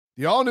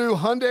The all-new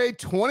Hyundai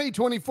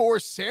 2024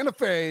 Santa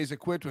Fe is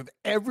equipped with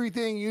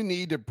everything you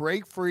need to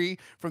break free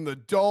from the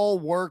dull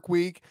work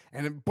week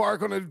and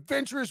embark on an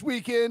adventurous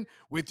weekend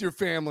with your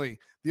family.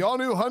 The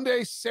all-new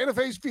Hyundai Santa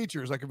Fe's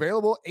features like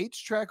available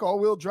H-Track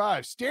all-wheel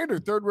drive,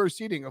 standard third-row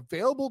seating,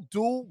 available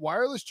dual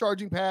wireless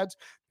charging pads,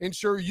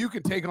 ensure you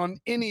can take on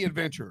any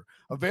adventure.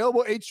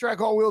 Available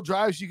H-Track all-wheel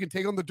drives so you can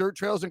take on the dirt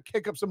trails and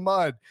kick up some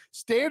mud.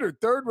 Standard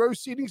third-row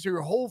seating so your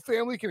whole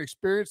family can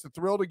experience the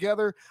thrill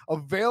together.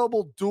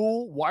 Available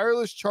dual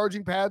wireless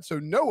charging pads so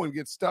no one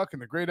gets stuck in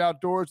the great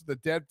outdoors with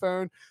a dead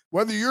phone.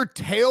 Whether you're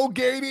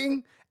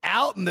tailgating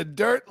out in the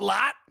dirt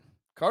lot,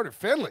 Carter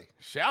Finley,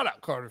 shout out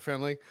Carter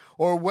Finley,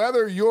 or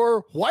whether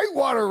you're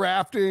whitewater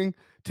rafting,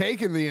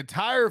 taking the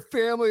entire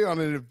family on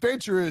an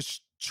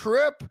adventurous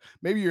trip,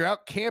 maybe you're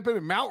out camping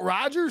in Mount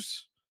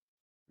Rogers.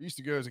 I used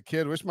to go as a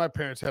kid. Wish my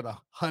parents had a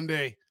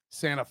Hyundai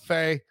Santa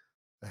Fe.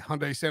 The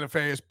Hyundai Santa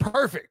Fe is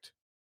perfect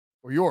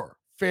for your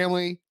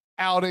family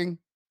outing.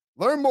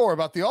 Learn more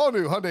about the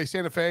all-new Hyundai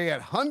Santa Fe at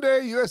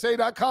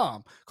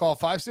HyundaiUSA.com. Call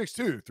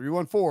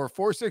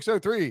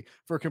 562-314-4603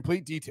 for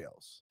complete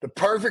details. The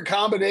perfect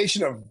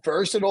combination of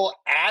versatile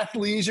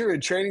athleisure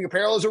and training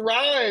apparel has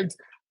arrived.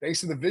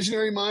 Thanks to the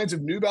visionary minds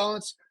of New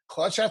Balance,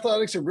 Clutch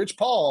Athletics, and Rich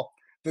Paul,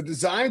 the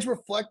designs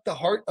reflect the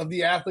heart of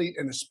the athlete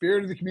and the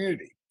spirit of the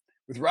community.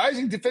 With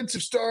rising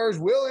defensive stars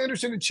Will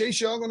Anderson and Chase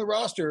Young on the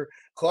roster,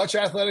 Clutch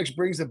Athletics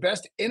brings the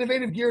best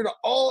innovative gear to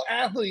all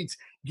athletes,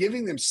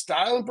 giving them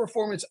style and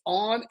performance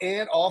on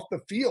and off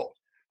the field.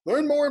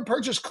 Learn more and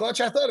purchase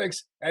Clutch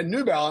Athletics at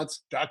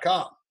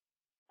NewBalance.com.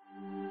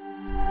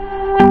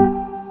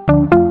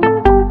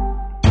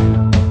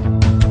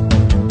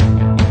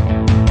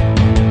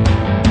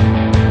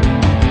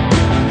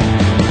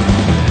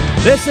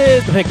 This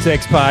is the Pick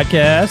Six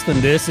Podcast,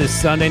 and this is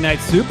Sunday Night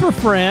Super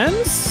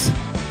Friends.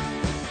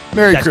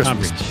 Merry That's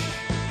Christmas.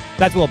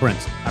 That's Will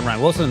Brinson. I'm Ryan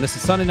Wilson. This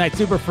is Sunday Night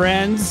Super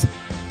Friends,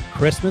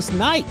 Christmas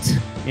night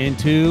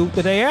into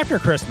the day after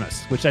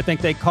Christmas, which I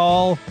think they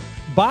call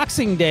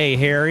Boxing Day,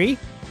 Harry.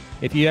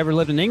 If you ever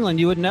lived in England,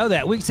 you would know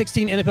that. Week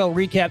 16 NFL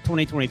Recap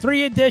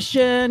 2023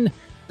 edition.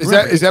 Is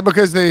that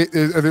because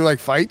are there like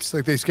fights?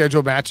 Like they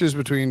schedule matches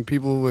between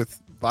people with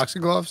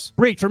boxing gloves?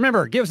 Breach,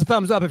 remember, give us a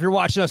thumbs up if you're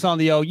watching us on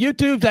the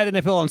YouTube, that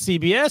NFL on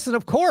CBS, and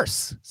of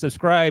course,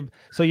 subscribe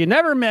so you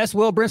never miss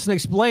Will Brinson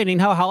explaining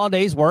how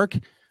holidays work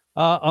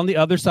on the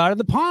other side of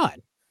the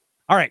pond.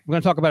 All right, we're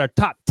going to talk about our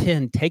top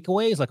 10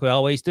 takeaways like we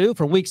always do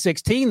from week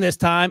 16 this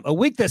time, a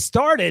week that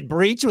started,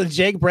 Breach, with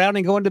Jake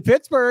Browning going to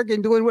Pittsburgh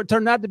and doing what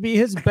turned out to be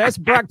his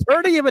best Brock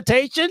Purdy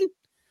imitation.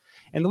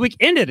 And the week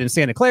ended in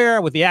Santa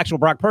Clara with the actual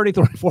Brock Purdy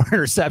throwing 4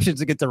 interceptions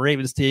against the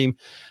Ravens team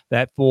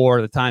that,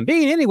 for the time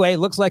being anyway,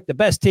 looks like the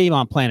best team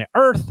on planet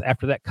Earth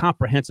after that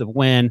comprehensive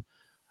win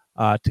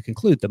to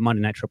conclude the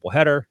Monday Night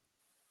Tripleheader.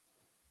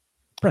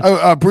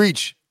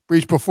 Breach,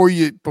 before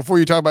you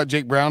talk about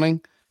Jake Browning,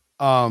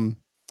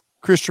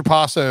 Chris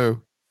Trapasso,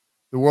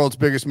 the world's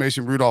biggest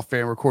Mason Rudolph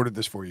fan, recorded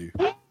this for you.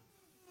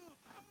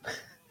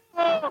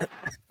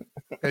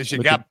 As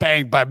you got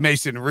banged by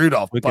Mason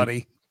Rudolph,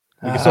 buddy.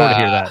 We can sort of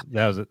hear that.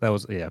 That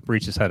was yeah.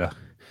 Breach has had a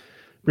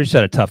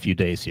tough few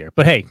days here,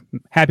 but hey,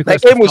 happy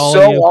Christmas. That game was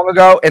so long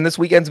ago, and this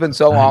weekend's been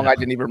so long. I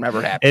didn't even remember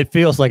it happening. It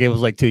feels like it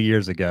was like 2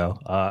 years ago.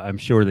 I'm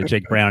sure that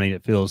Jake Browning,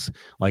 it feels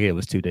like it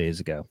was 2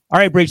 days ago. All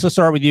right, Breach, let's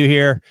start with you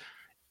here.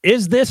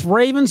 Is this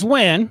Ravens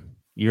win?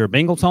 You're a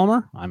Bengals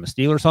homer. I'm a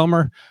Steelers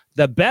homer.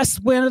 The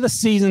best win of the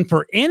season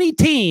for any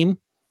team,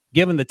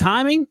 given the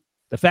timing,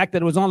 the fact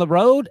that it was on the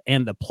road,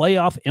 and the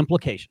playoff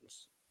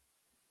implications.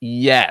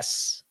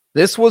 Yes.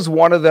 This was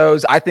one of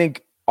those, I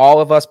think all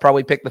of us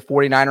probably picked the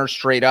 49ers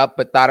straight up,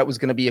 but thought it was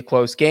going to be a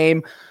close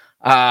game.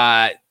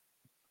 But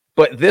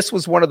this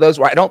was one of those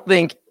where I don't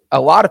think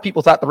a lot of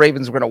people thought the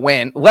Ravens were going to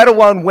win, let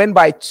alone win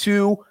by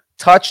 2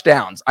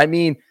 touchdowns. I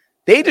mean,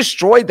 they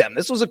destroyed them.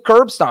 This was a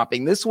curb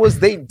stomping.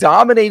 They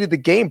dominated the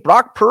game.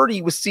 Brock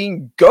Purdy was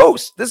seeing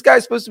ghosts. This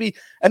guy's supposed to be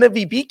an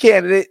MVP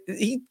candidate.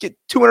 He get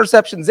 2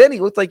 interceptions in. He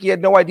looked like he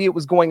had no idea what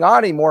was going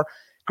on anymore.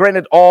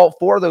 Granted, all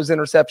 4 of those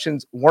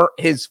interceptions weren't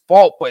his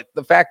fault, but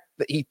the fact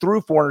that he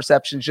threw 4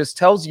 interceptions just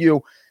tells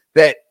you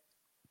that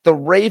the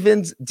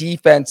Ravens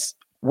defense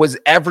was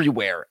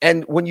everywhere.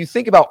 And when you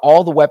think about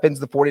all the weapons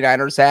the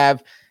 49ers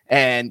have,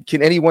 and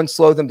can anyone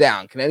slow them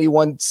down? Can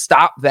anyone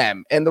stop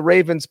them? And the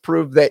Ravens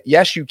proved that,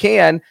 yes, you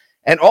can.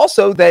 And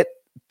also that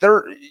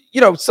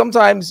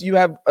sometimes you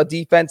have a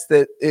defense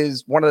that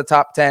is one of the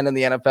top 10 in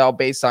the NFL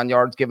based on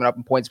yards given up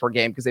and points per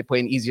game because they play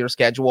an easier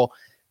schedule.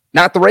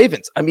 Not the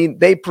Ravens. I mean,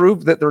 they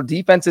proved that their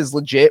defense is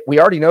legit.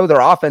 We already know their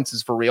offense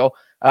is for real.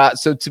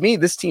 So to me,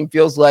 this team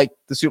feels like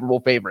the Super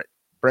Bowl favorite.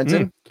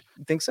 Brinson,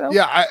 you think so?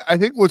 Yeah, I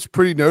think what's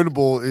pretty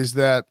notable is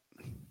that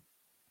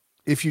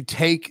if you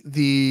take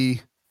the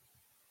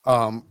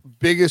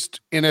biggest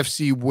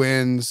NFC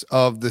wins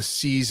of the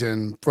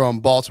season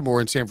from Baltimore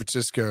and San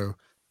Francisco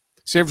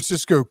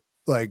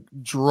like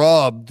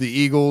drubbed the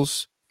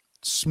Eagles,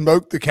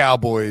 smoked the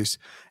Cowboys,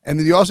 and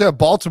then you also have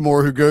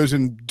Baltimore who goes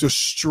and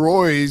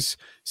destroys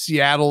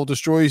Seattle,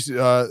 destroys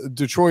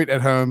Detroit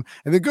at home,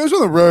 and then goes on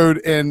the road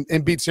and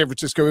beats San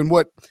Francisco in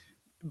what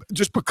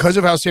just because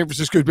of how San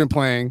Francisco's been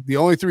playing, the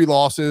only 3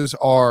 losses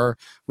are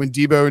when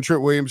Debo and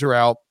Trent Williams are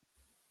out.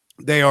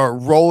 They are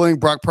rolling.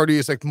 Brock Purdy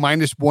is like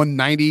minus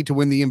 190 to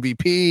win the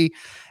MVP.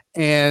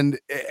 And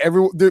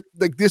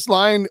like this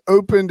line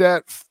opened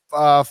at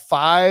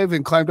 5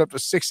 and climbed up to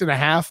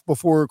 6.5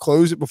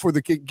 before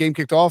the game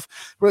kicked off.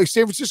 But like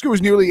San Francisco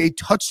was nearly a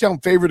touchdown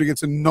favorite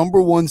against a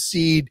number 1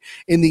 seed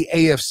in the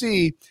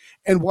AFC.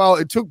 And while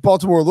it took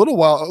Baltimore a little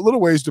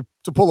ways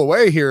to pull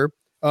away here,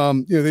 they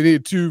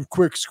needed 2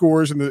 quick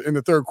scores in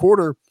the third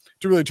quarter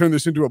to really turn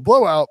this into a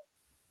blowout.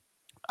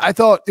 I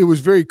thought it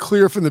was very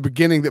clear from the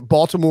beginning that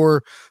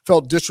Baltimore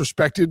felt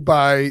disrespected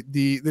by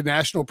the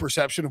national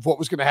perception of what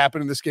was going to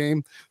happen in this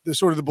game, the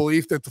sort of the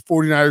belief that the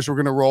 49ers were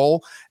going to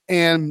roll.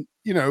 And,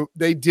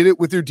 they did it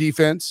with their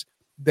defense.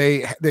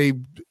 They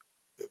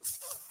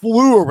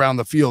flew around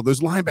the field.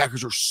 Those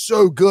linebackers are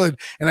so good.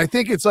 And I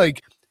think it's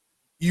like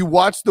you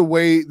watch the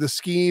way the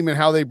scheme and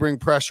how they bring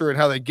pressure and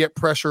how they get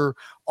pressure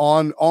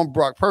on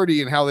Brock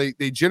Purdy and how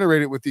they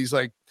generate it with these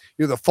like,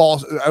 the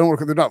false,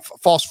 they're not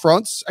false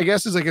fronts, I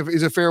guess is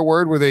a fair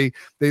word, where they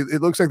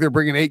it looks like they're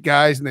bringing 8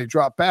 guys and they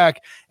drop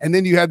back. And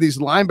then you have these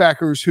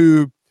linebackers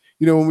who,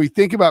 when we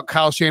think about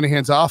Kyle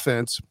Shanahan's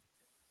offense,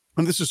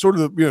 and this is sort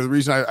of the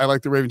reason I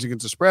like the Ravens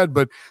against the spread,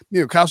 but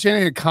Kyle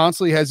Shanahan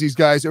constantly has these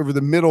guys over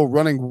the middle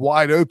running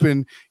wide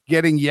open,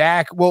 getting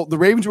yak. Well, the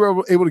Ravens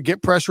were able to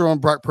get pressure on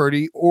Brock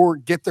Purdy or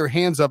get their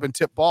hands up and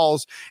tip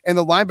balls, and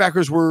the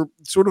linebackers were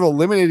sort of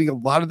eliminating a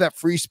lot of that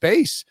free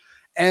space.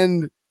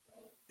 And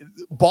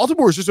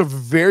Baltimore is just a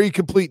very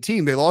complete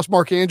team. They lost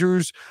Mark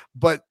Andrews,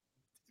 but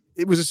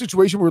it was a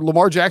situation where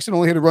Lamar Jackson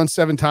only had to run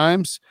 7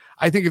 times.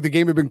 I think if the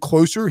game had been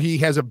closer, he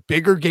has a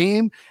bigger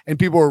game, and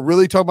people are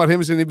really talking about him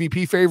as an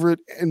MVP favorite.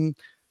 And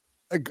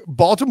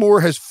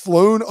Baltimore has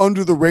flown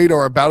under the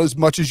radar about as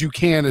much as you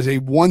can as a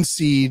 1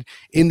 seed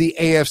in the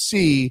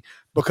AFC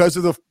because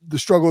of the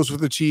struggles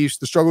with the Chiefs,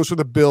 the struggles with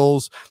the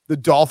Bills, the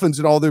Dolphins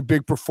and all their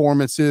big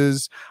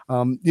performances.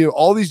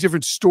 All these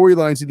different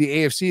storylines in the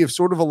AFC have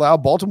sort of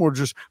allowed Baltimore to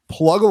just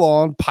plug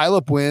along, pile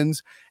up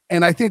wins.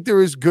 And I think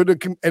they're as good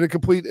and a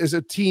complete as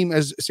a team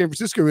as San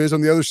Francisco is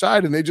on the other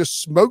side, and they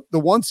just smoked the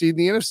 1 seed in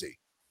the NFC.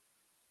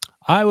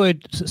 I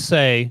would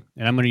say,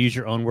 and I'm going to use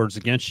your own words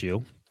against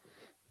you.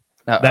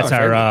 That's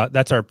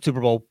our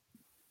Super Bowl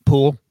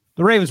pool.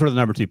 The Ravens were the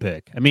number 2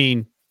 pick. I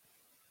mean,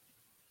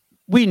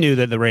 we knew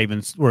that the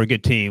Ravens were a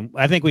good team.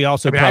 I think we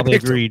also probably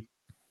agreed.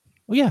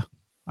 Well, yeah,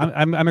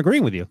 I'm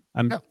agreeing with you.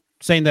 I'm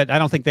saying that I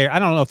don't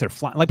know if they're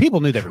flying. Like,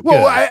 people knew they were good.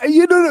 Well,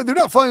 they're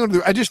not flying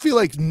under. I just feel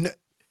like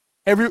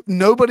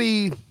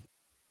nobody.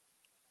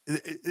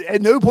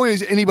 At no point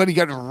has anybody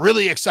gotten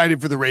really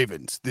excited for the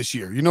Ravens this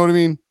year. You know what I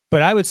mean?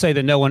 But I would say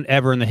that no one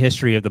ever in the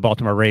history of the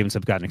Baltimore Ravens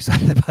have gotten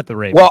excited about the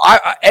Ravens. Well,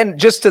 and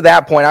just to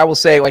that point, I will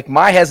say, like,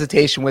 my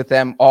hesitation with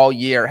them all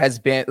year has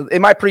been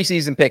in my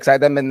preseason picks. I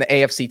had them in the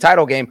AFC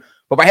title game,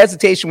 but my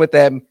hesitation with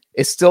them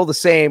is still the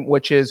same,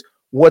 which is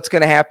what's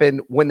going to happen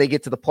when they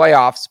get to the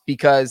playoffs,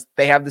 because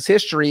they have this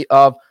history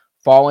of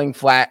falling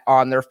flat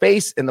on their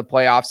face in the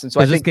playoffs. And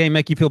so does this game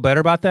make you feel better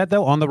about that,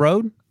 though, on the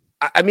road?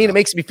 I mean, it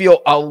makes me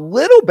feel a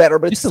little better,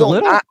 but it's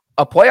still not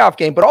a playoff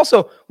game. But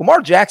also,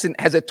 Lamar Jackson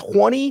has a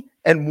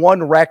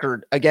 20-1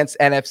 record against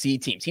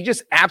NFC teams. He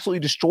just absolutely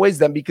destroys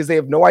them because they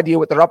have no idea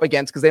what they're up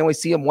against, because they only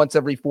see him once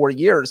every 4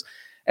 years.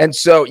 And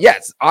so,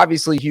 yes,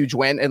 obviously a huge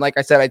win. And like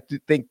I said, I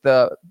think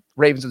the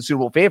Ravens are the Super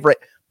Bowl favorite.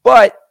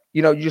 But,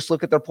 you just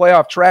look at their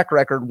playoff track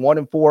record,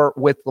 1-4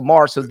 with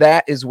Lamar. So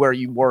that is where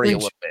you worry a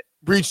little bit.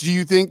 Breach, do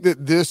you think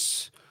that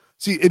this –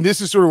 see, and this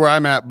is sort of where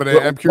I'm at, but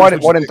I'm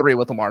curious. 1-3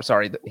 with Lamar,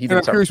 sorry.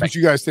 I'm curious what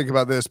you guys think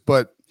about this,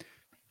 but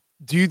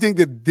do you think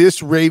that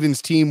this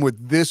Ravens team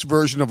with this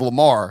version of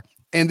Lamar,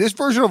 and this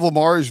version of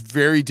Lamar is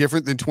very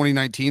different than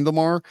 2019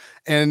 Lamar,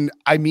 and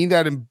I mean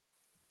that in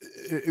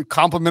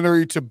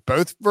complimentary to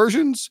both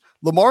versions.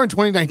 Lamar in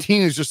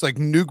 2019 is just like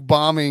nuke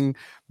bombing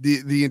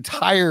the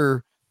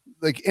entire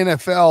like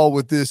NFL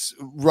with this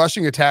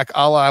rushing attack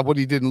a la what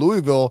he did in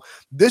Louisville.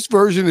 This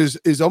version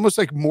is almost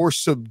like more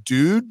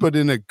subdued, but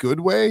in a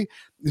good way.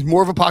 He's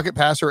more of a pocket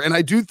passer. And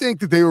I do think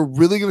that they were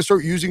really going to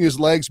start using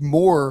his legs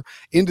more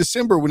in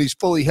December when he's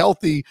fully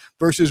healthy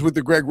versus with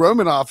the Greg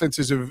Roman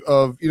offenses of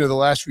the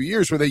last few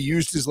years where they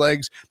used his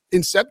legs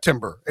in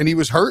September and he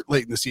was hurt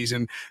late in the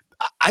season.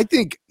 I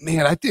think,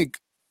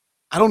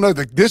 I don't know,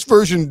 that this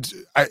version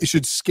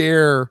should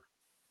scare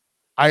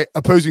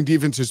opposing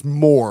defenses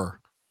more,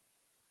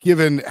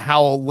 given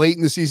how late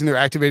in the season they're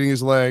activating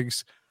his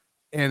legs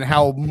and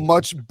how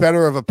much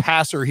better of a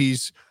passer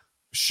he's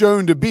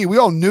shown to be. We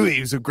all knew he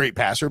was a great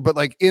passer, but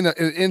like an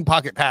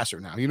in-pocket passer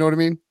now. You know what I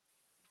mean?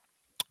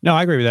 No,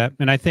 I agree with that.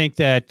 And I think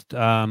that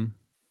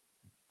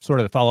sort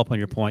of to follow up on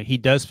your point, he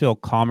does feel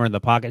calmer in the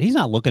pocket. He's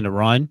not looking to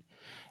run.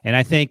 And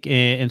I think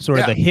in sort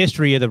of the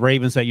history of the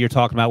Ravens that you're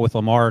talking about with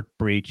Lamar,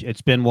 Breach,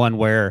 it's been one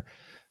where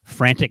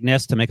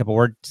franticness, to make up a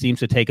word, seems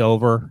to take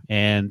over,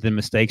 and then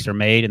mistakes are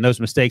made. And those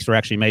mistakes were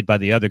actually made by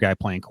the other guy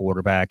playing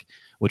quarterback,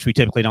 which we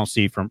typically don't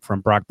see from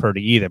Brock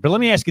Purdy either. But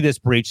let me ask you this,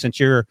 Breach, since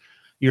you're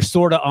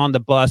sort of on the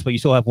bus, but you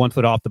still have 1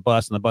 foot off the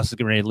bus, and the bus is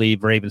getting ready to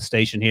leave Ravens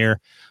Station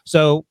here.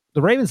 So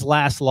the Ravens'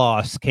 last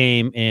loss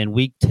came in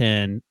week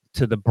 10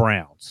 to the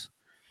Browns.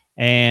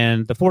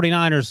 And the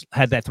 49ers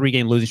had that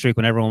 3-game losing streak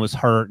when everyone was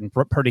hurt and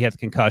Purdy had the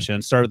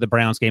concussion, started the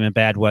Browns game in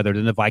bad weather,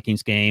 then the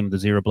Vikings game, the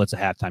 0 blitz at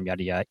halftime,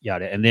 yada, yada,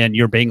 yada. And then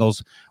your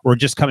Bengals were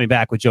just coming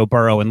back with Joe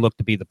Burrow and looked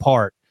to be the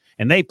part.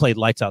 And they played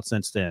lights out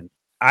since then.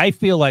 I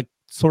feel like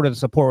sort of the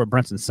support what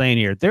Brenson's saying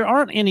here. There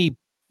aren't any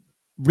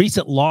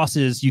recent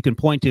losses you can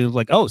point to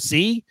like, oh,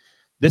 see,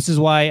 this is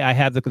why I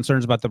have the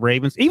concerns about the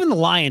Ravens. Even the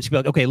Lions should be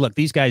like, okay, look,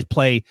 these guys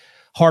play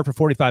hard for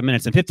 45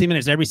 minutes and 15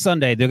 minutes every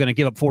Sunday. They're going to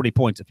give up 40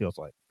 points, it feels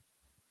like.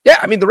 Yeah,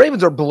 I mean, the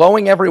Ravens are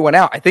blowing everyone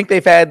out. I think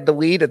they've had the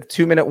lead at the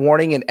 2-minute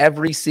warning in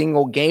every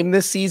single game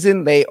this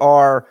season. They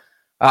are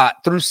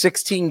through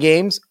 16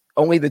 games.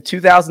 Only the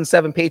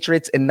 2007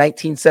 Patriots and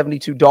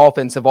 1972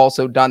 Dolphins have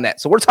also done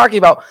that. So we're talking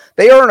about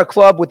they are in a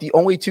club with the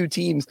only 2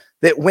 teams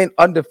that went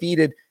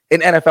undefeated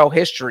in NFL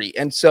history.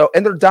 And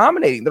they're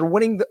dominating. They're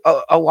winning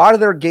a lot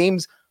of their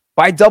games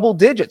by double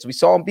digits. We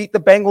saw them beat the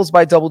Bengals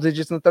by double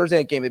digits in the Thursday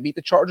night game. They beat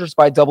the Chargers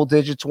by double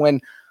digits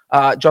when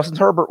Justin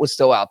Herbert was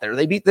still out there.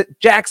 They beat the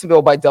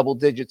Jacksonville by double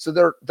digits.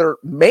 So they're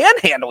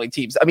manhandling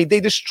teams. I mean, they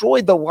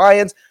destroyed the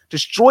Lions,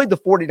 destroyed the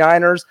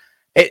 49ers.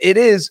 It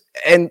is,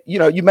 and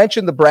you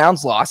mentioned the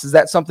Browns loss. Is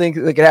that something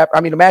that could happen?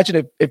 I mean,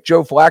 imagine if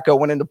Joe Flacco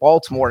went into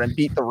Baltimore and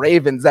beat the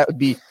Ravens. That would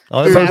be.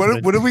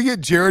 What if we get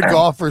Jared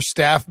Goff versus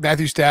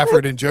Matthew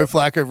Stafford and Joe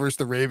Flacco versus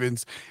the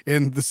Ravens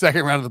in the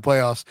second round of the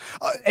playoffs?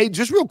 Hey,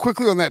 just real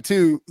quickly on that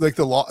too, like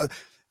the law.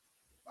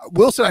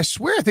 Wilson, I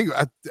swear,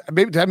 I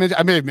may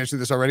have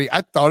mentioned this already.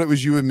 I thought it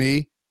was you and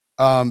me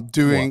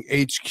doing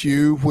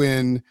HQ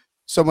when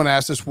someone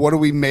asked us, what do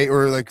we make,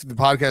 or like the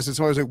podcast, and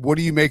someone was like, what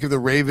do you make of the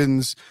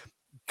Ravens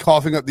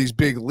coughing up these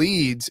big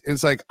leads? And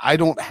it's like, I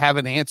don't have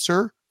an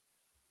answer.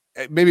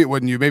 Maybe it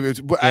wasn't you. Maybe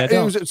it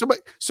was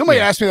somebody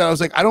asked me that. I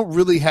was like, I don't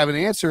really have an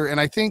answer.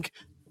 And I think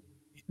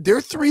they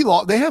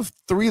have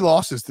 3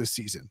 losses this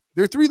season.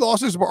 Their 3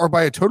 losses are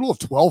by a total of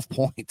 12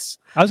 points.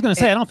 I was going to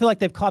say, I don't feel like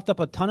they've coughed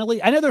up a ton of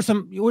lead. I know there's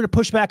some, you were to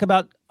push back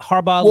about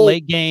Harbaugh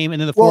late game, and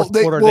then the fourth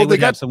quarter, they would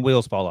have some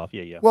wheels fall off.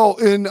 Yeah. Well,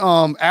 in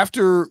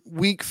after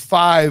week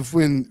 5,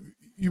 when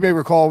you may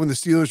recall when the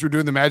Steelers were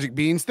doing the Magic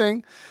Beans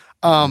thing.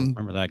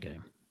 Remember that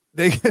game.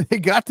 They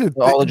got to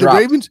the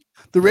Ravens.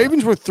 The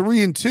Ravens were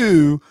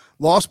 3-2,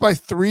 lost by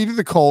 3 to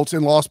the Colts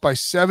and lost by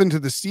 7 to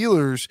the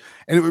Steelers.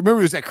 And remember,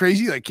 it was that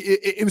crazy. Like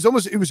it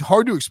was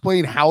hard to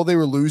explain how they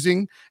were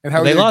losing and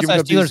how they lost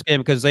that Steelers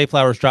game because Zay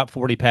Flowers dropped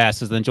 40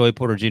 passes. Then Joey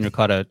Porter Jr.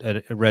 caught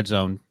a red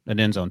zone, an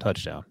end zone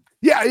touchdown.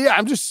 Yeah.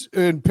 I'm just,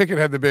 and Pickett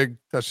had the big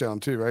touchdown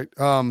too, right?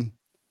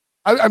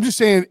 I'm just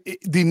saying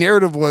the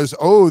narrative was,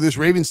 oh, this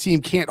Ravens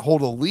team can't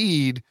hold a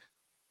lead.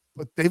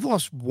 But they've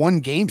lost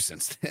 1 game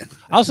since then.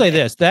 I'll say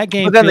this: that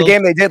game. But then the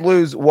game they did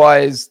lose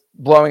was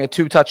blowing a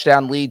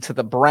 2-touchdown lead to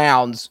the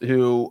Browns,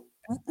 who.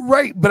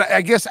 Right, but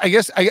I guess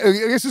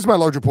this is my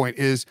larger point: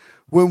 is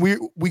when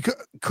we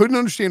couldn't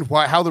understand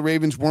how the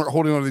Ravens weren't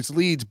holding on to these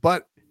leads.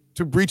 But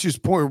to Breach's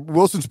point,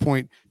 Wilson's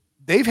point,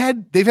 they've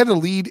had a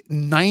lead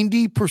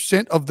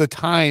 90% of the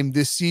time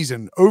this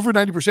season, over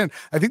 90%.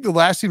 I think the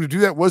last team to do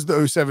that was the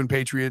 2007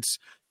 Patriots,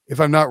 if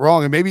I'm not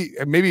wrong, and maybe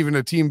even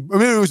a team. I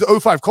mean, it was the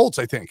 2005 Colts,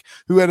 I think,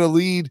 who had a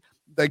lead.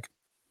 Like,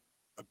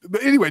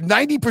 but anyway,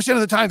 90%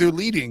 of the time they're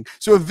leading.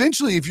 So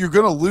eventually, if you're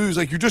going to lose,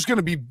 like, you're just going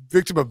to be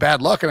victim of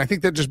bad luck. And I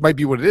think that just might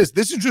be what it is.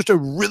 This is just a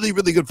really,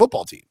 really good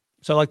football team.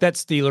 So, like, that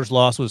Steelers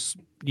loss was,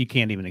 you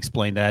can't even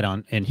explain that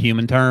in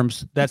human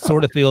terms. That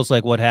sort of feels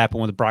like what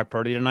happened with Brock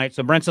Purdy tonight.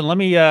 So, Brenson, let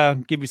me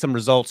give you some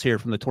results here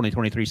from the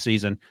 2023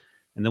 season,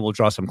 and then we'll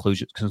draw some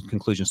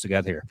conclusions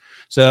together here.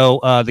 So,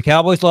 the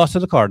Cowboys lost to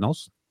the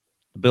Cardinals.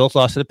 The Bills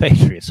lost to the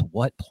Patriots.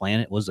 What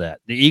planet was that?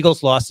 The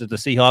Eagles lost to the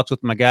Seahawks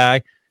with my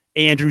guy,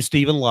 Andrew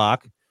Stephen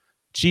Locke.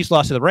 Chiefs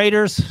lost to the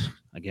Raiders.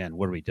 Again,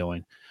 what are we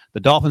doing? The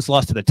Dolphins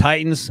lost to the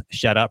Titans.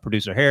 Shout out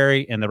producer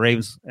Harry. And the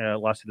Ravens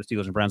lost to the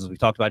Steelers and Browns, as we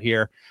talked about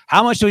here.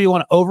 How much do you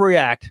want to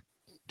overreact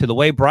to the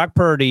way Brock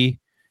Purdy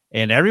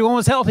and everyone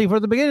was healthy for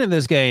the beginning of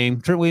this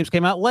game? Trent Williams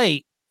came out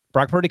late.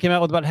 Brock Purdy came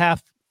out with about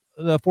half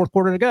the fourth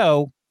quarter to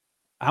go.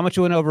 How much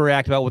do you want to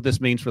overreact about what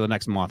this means for the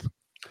next month?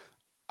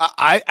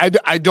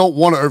 I don't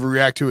want to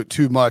overreact to it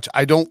too much.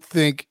 I don't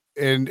think,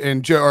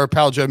 and Joe, our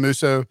pal Joe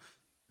Musso,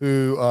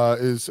 who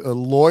is a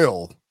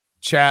loyal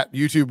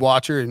YouTube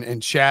watcher and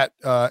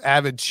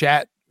avid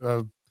chat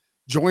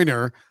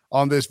joiner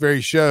on this very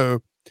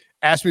show,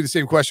 asked me the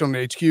same question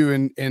on HQ,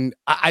 and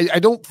I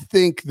don't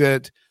think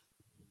that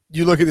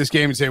you look at this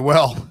game and say,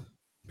 well,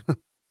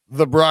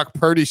 the Brock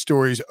Purdy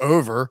story's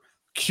over.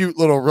 Cute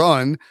little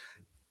run.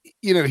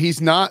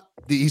 He's not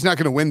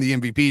going to win the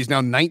MVP. He's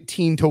now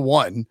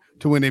 19-1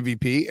 to win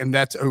MVP, and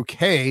that's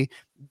okay.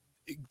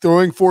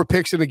 Throwing 4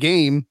 picks in a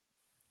game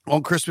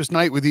on Christmas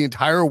night with the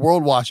entire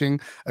world watching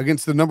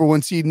against the number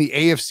 1 seed in the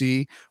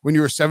AFC when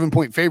you're a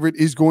 7-point favorite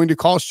is going to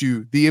cost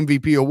you the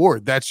MVP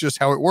award. That's just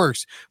how it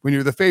works when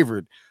you're the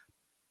favorite.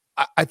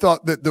 I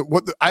thought that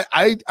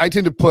I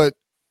tend to put,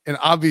 and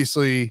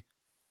obviously,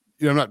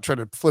 I'm not trying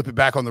to flip it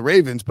back on the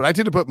Ravens, but I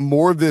tend to put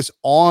more of this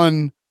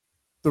on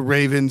the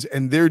Ravens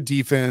and their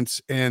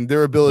defense and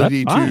their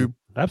ability to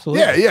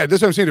Absolutely. Yeah.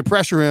 That's what I'm saying, to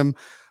pressure him.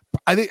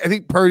 I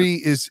think Purdy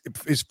is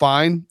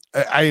fine.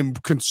 I am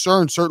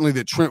concerned certainly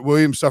that Trent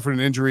Williams suffered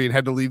an injury and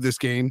had to leave this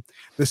game.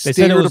 They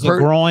said it was a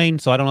groin,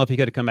 so I don't know if he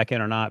could have come back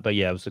in or not. But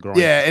yeah, it was a groin.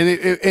 Yeah,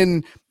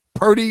 and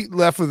Purdy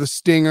left with a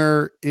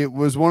stinger. It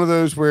was one of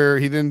those where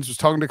he then was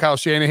talking to Kyle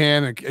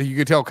Shanahan, and you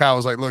could tell Kyle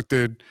was like, "Look,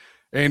 dude,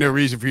 ain't no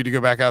reason for you to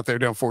go back out there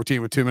down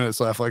 14 with 2 minutes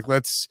left. Like,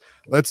 let's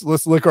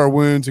lick our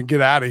wounds and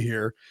get out of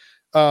here."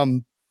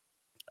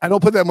 I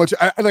don't put that much.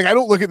 I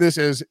don't look at this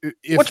as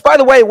which, by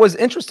the way, was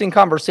interesting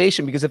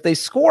conversation, because if they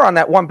score on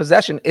that one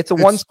possession, it's a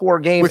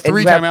one-score game with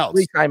 3 timeouts.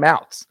 3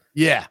 timeouts.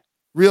 Yeah,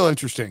 real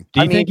interesting.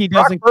 Do you think he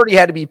doesn't? Brock Purdy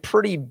had to be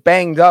pretty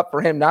banged up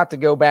for him not to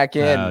go back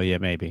in. Oh yeah,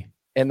 maybe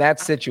in that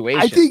situation.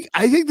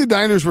 I think the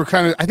Niners were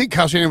kind of. I think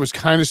Kyle Shanahan was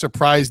kind of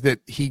surprised that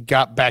he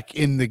got back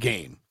in the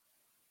game.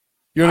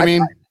 You know what I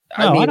mean?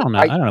 I don't know.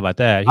 I don't know about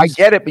that. I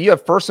get it, but you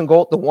have 1st and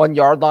goal at the 1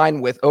 yard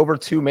line with over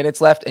 2 minutes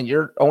left, and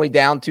you're only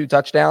down 2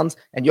 touchdowns,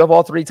 and you have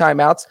all 3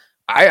 timeouts.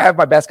 I have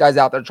my best guys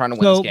out there trying to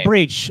win this game.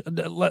 Breach,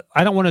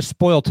 I don't want to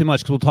spoil too much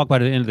because we'll talk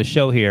about it at the end of the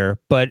show here,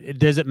 but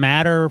does it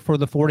matter for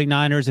the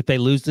 49ers if they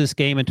lose this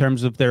game in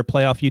terms of their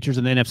playoff futures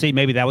in the NFC?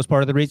 Maybe that was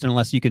part of the reason,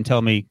 unless you can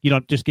tell me. You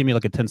don't just give me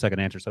like a 10-second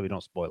answer so we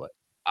don't spoil it.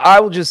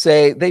 I will just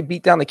say they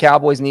beat down the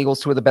Cowboys and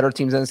Eagles, 2 of the better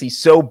teams in the NFC,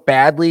 so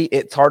badly,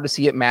 it's hard to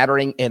see it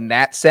mattering in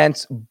that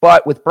sense.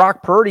 But with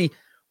Brock Purdy,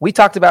 we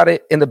talked about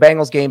it in the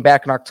Bengals game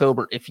back in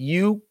October. If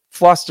you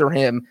fluster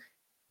him,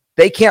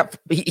 they can't.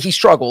 He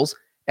struggles,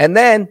 and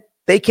then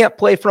they can't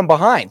play from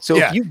behind. So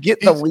if you get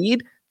the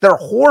lead, they're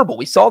horrible.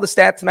 We saw the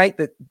stat tonight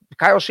that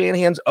Kyle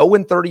Shanahan's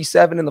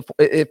 0-37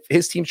 if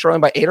his team's struggling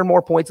by 8 or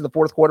more points in the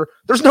fourth quarter.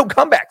 There's no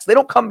comebacks. They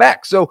don't come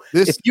back. So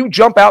if you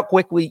jump out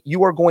quickly,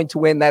 you are going to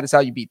win. That is how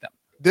you beat them.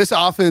 This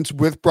offense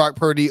with Brock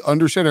Purdy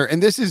under center,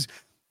 and this is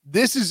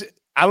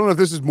I don't know if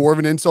this is more of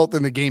an insult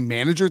than the game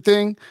manager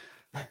thing.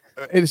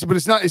 But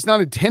it's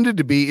not intended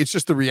to be. It's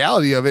just the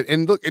reality of it.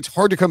 And look, it's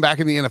hard to come back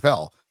in the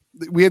NFL.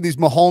 We had these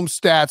Mahomes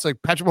stats,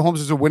 like Patrick Mahomes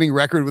has a winning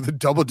record with a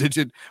double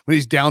digit when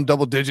he's down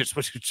double digits,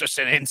 which is just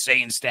an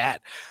insane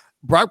stat.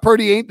 Brock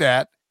Purdy ain't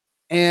that.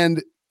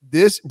 And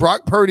this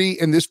Brock Purdy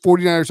and this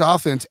 49ers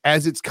offense,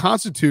 as it's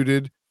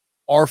constituted,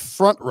 are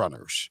front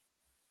runners.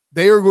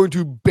 They are going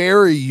to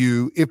bury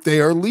you if they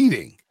are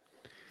leading.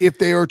 If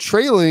they are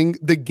trailing,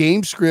 the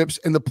game scripts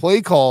and the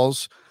play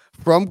calls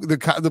from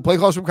the play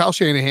calls from Kyle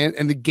Shanahan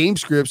and the game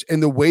scripts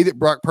and the way that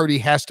Brock Purdy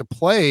has to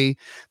play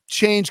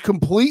change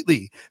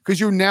completely, because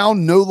you're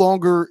no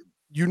longer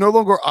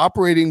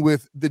operating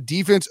with the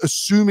defense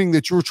assuming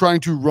that you're trying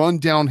to run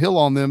downhill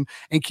on them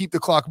and keep the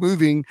clock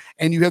moving,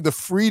 and you have the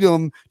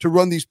freedom to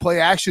run these play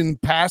action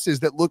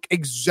passes that look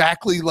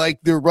exactly like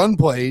their run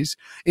plays.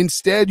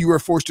 Instead, you are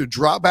forced to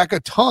drop back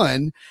a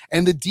ton,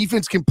 and the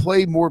defense can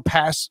play more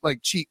pass like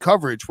cheat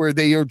coverage, where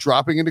they are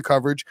dropping into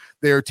coverage.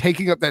 They are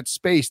taking up that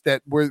space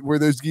that where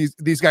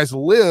these guys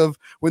live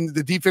when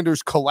the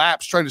defenders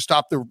collapse trying to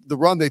stop the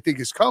run they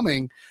think is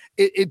coming.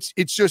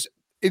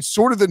 It's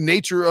sort of the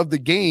nature of the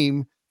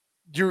game.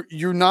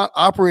 You're not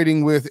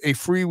operating with a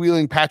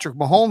freewheeling Patrick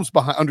Mahomes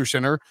behind under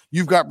center.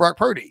 You've got Brock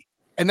Purdy,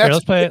 and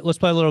that's let's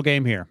play a little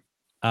game here.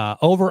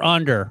 Over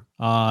under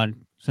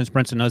on, since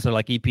Brinson knows they're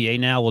like EPA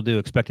now, we'll do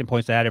expected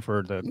points added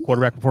for the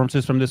quarterback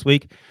performances from this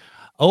week.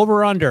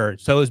 Over under.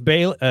 So is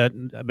Bailey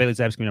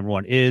Zappi number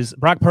 1? Is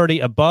Brock Purdy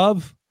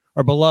above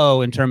or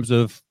below in terms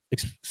of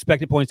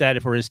expected points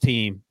added for his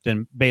team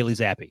than Bailey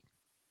Zappi?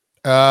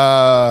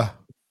 Below.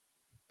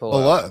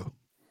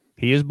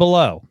 He is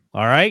below.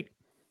 All right.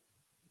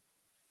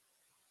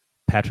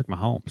 Patrick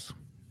Mahomes.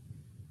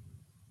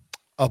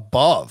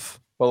 Above.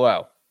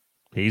 Below.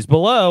 He's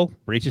below.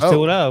 Reaches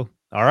 2-0.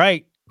 All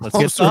right. Let's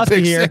get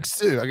saucy here. 6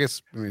 too. I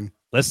guess.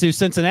 Let's do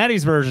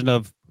Cincinnati's version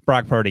of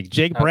Brock Purdy.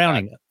 Jake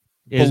Browning.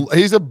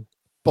 He's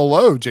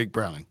below Jake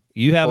Browning.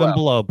 You have him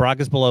below. Brock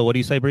is below. What do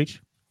you say, Breach?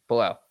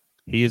 Below.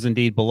 He is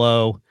indeed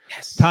below.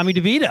 Yes. Tommy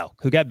DeVito,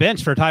 who got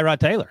benched for Tyrod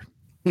Taylor.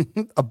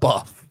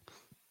 Above.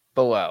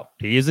 Below.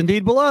 He is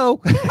indeed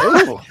below.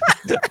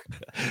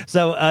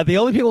 So the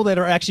only people that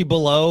are actually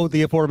below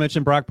the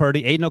aforementioned Brock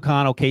Purdy: Aiden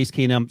O'Connell, Case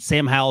Keenum,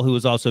 Sam Howell, who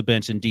was also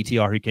benched, and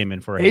DTR, who came in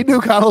for Aiden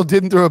O'Connell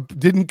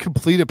didn't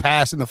complete a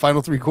pass in the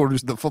final 3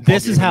 quarters of the football.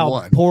 This is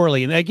how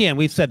poorly, and again,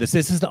 we've said this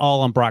is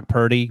all on Brock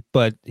Purdy,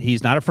 but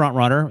he's not a front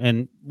runner,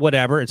 and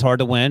whatever, it's hard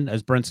to win,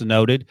 as Brinson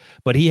noted,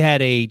 but he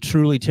had a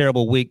truly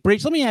terrible week.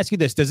 Breach, let me ask you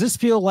this: does this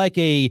feel like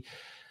a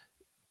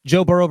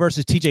Joe Burrow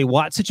versus TJ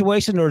Watt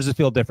situation, or does it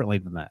feel differently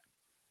than that?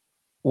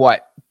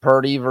 What?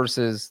 Purdy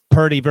versus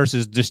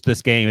just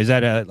this game. Is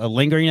that a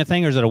lingering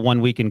thing, or is it a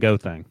 1 week and go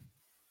thing?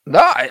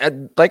 No,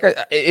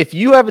 if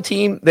you have a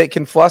team that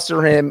can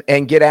fluster him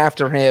and get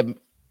after him,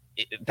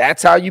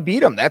 that's how you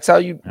beat him. That's how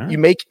you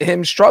make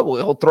him struggle.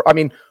 He'll throw. I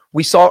mean,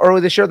 we saw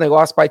earlier this year they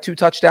lost by 2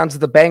 touchdowns to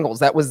the Bengals.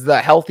 That was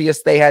the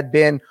healthiest they had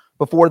been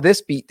before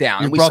this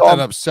beatdown. We brought that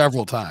up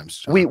several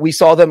times. We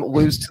saw them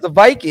lose to the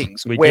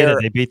Vikings. They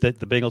beat the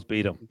Bengals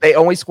beat them. They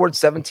only scored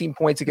 17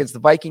 points against the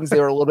Vikings. They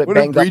were a little bit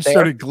banged up there.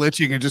 Started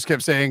glitching and just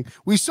kept saying,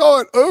 "We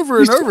saw it over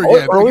and over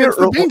again against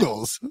the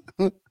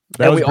Bengals."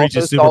 That was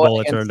Breach's Super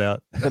Bowl, it turned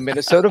out. The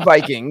Minnesota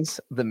Vikings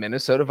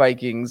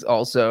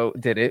also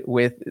did it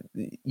with,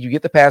 you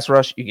get the pass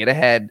rush, you get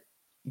ahead,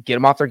 get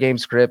them off their game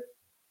script.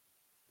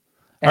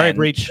 All right,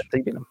 Breach.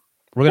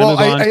 We're going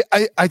to move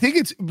on. I think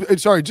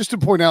it's, sorry, just to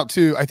point out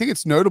too, I think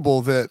it's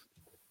notable that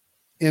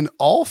in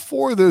all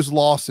 4 of those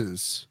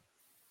losses,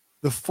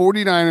 the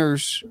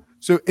 49ers,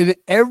 so in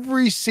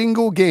every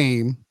single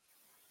game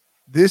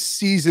this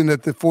season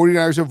that the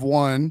 49ers have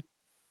won,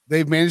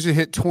 they've managed to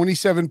hit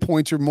 27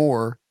 points or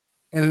more.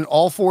 And in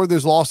all 4 of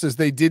those losses,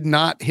 they did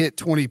not hit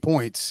 20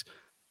 points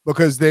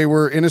because they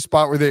were in a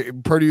spot where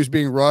Purdy was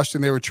being rushed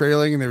and they were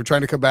trailing and they were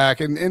trying to come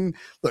back. And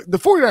look, the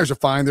 49ers are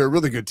fine. They're a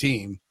really good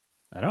team.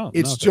 I don't know.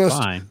 It's just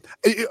fine.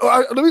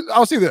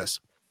 I'll say this.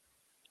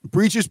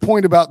 Breach's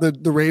point about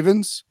the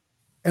Ravens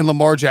and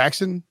Lamar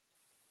Jackson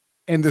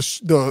and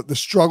the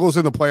struggles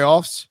in the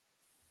playoffs,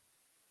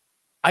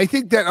 I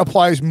think that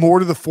applies more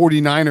to the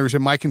 49ers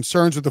and my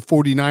concerns with the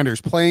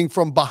 49ers playing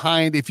from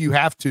behind if you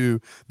have to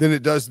than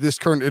it does this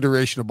current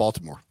iteration of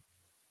Baltimore.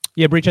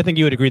 Yeah, Breach, I think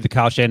you would agree that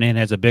Kyle Shanahan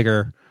has a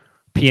bigger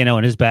piano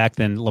in his back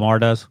than Lamar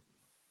does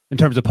in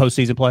terms of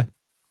postseason play.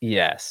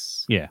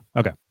 Yes. Yeah.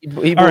 Okay.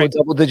 He blew a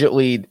double-digit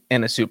lead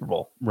in a Super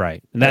Bowl.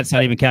 Right. And that's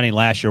not even counting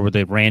last year with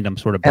the random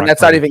sort of... And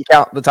that's not even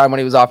count the time when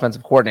he was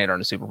offensive coordinator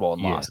in a Super Bowl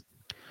and lost.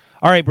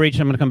 All right, Breach,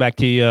 I'm going to come back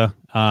to you.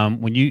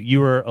 When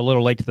you were a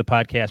little late to the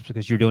podcast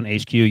because you're doing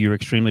HQ, you were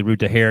extremely rude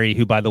to Harry,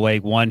 who, by the way,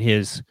 won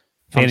his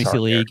fantasy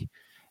league. Harry.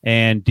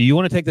 And do you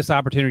want to take this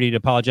opportunity to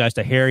apologize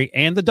to Harry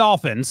and the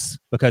Dolphins?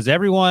 Because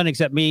everyone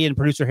except me and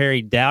producer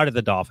Harry doubted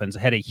the Dolphins.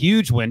 Had a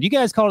huge win. You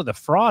guys called it the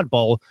Fraud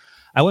Bowl.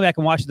 I went back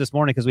and watched it this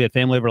morning because we had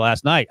family over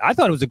last night. I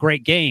thought it was a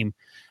great game.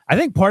 I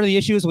think part of the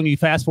issue is when you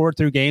fast forward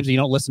through games and you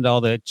don't listen to all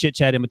the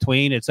chit-chat in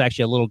between, it's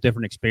actually a little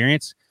different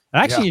experience.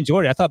 I actually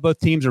enjoyed it. I thought both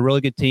teams are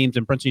really good teams.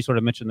 And Prince, you sort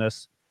of mentioned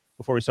this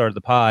before we started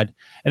the pod.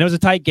 And it was a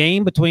tight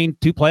game between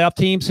 2 playoff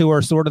teams who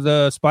are sort of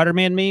the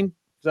Spider-Man meme.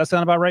 Does that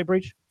sound about right,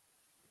 Breach?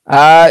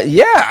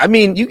 Yeah. I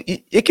mean,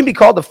 it can be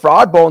called the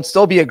Fraud Bowl and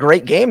still be a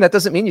great game. That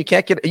doesn't mean you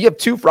can't you have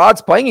 2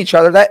 frauds playing each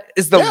other. That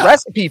is the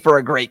recipe for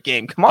a great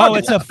game. Come on. Oh,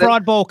 it's a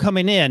Fraud Bowl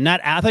coming in.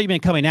 I thought you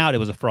meant coming out. It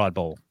was a Fraud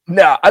Bowl.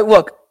 No,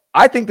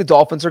 I think the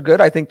Dolphins are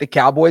good. I think the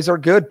Cowboys are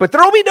good, but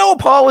there will be no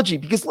apology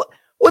because look,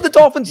 what the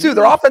Dolphins do,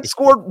 their offense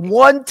scored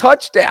 1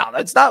 touchdown.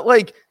 It's not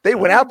like they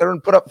went out there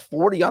and put up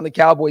 40 on the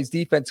Cowboys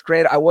defense.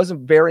 Granted, I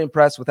wasn't very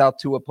impressed with how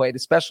Tua played,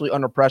 especially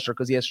under pressure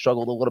because he has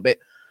struggled a little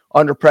bit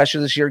under pressure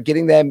this year.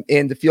 Getting them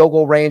in the field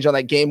goal range on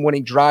that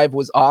game-winning drive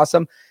was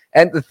awesome.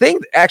 And the thing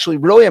that actually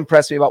really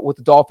impressed me about what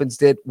the Dolphins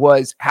did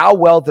was how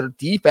well their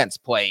defense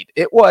played.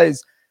 It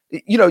was,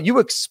 you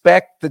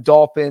expect the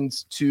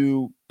Dolphins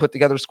to put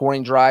together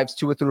scoring drives.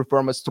 Tua threw for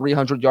almost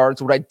 300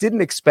 yards. What I didn't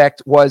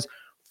expect was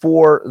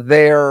for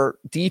their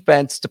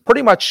defense to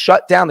pretty much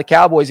shut down the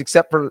Cowboys,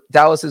 except for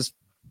Dallas's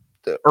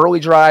early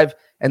drive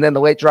and then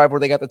the late drive where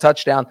they got the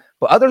touchdown.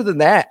 But other than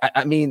that,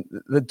 I mean,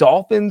 the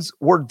Dolphins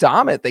were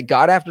dominant. They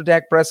got after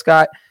Dak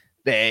Prescott.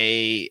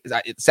 They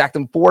sacked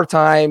him 4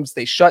 times.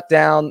 They shut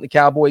down the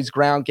Cowboys'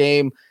 ground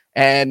game.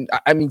 And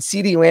I mean,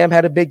 CeeDee Lamb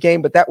had a big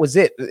game, but that was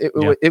it.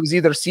 It was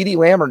either CeeDee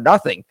Lamb or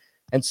nothing.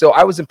 And so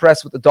I was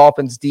impressed with the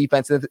Dolphins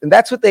defense. And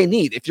that's what they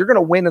need. If you're going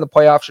to win in the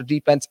playoffs, your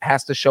defense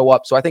has to show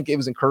up. So I think it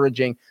was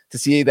encouraging to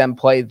see them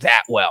play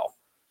that well.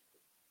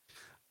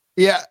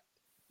 Yeah.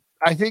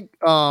 I think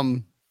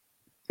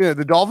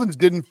the Dolphins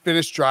didn't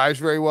finish drives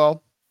very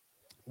well.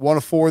 1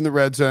 of 4 in the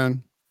red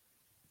zone.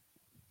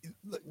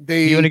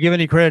 You want to give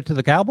any credit to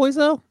the Cowboys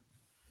though?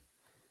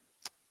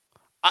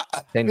 I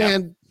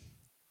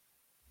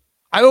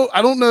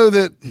don't know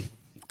that.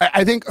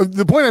 I think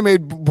the point I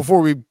made before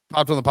we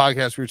popped on the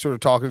podcast, we were sort of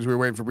talking as we were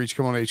waiting for Breach to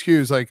come on HQ,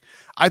 is like,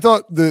 I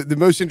thought the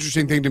most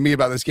interesting thing to me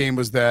about this game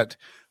was that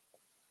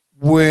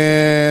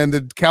when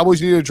the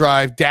Cowboys needed a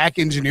drive, Dak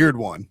engineered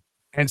one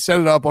and set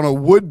it up on a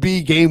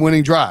would-be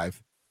game-winning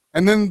drive.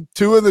 And then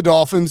Tua and the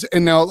Dolphins,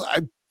 and now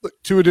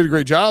Tua did a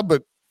great job,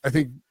 but I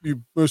think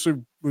you mostly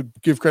would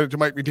give credit to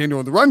Mike McDaniel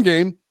in the run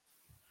game.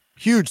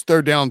 Huge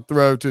 3rd down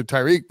throw to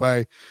Tyreek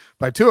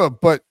by Tua.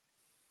 But,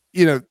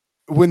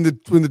 when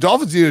the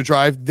Dolphins needed a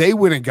drive, they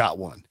went and got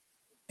one.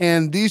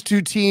 And these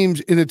 2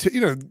 teams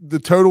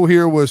the total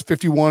here was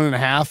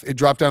 51.5. It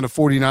dropped down to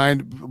 49.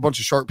 A bunch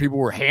of sharp people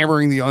were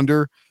hammering the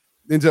under.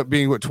 It ends up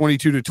being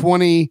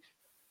 22-20.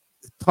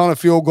 Ton of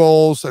field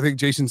goals. I think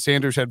Jason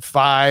Sanders had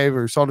 5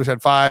 or Saunders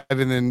had 5.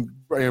 And then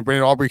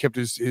Brandon Aubrey kept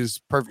his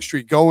perfect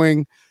streak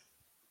going.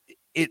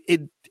 I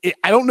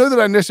don't know that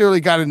I necessarily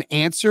got an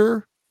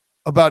answer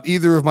about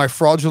either of my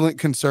fraudulent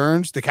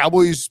concerns. The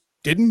Cowboys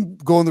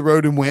didn't go on the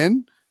road and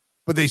win,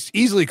 but they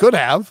easily could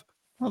have.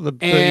 Well,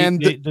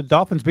 the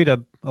Dolphins beat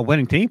a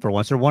winning team for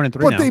once. They're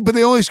 1-3 now. But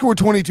they only scored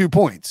 22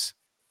 points.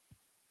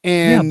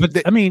 And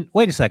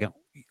wait a second.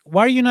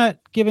 Why are you not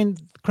giving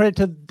credit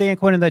to Dan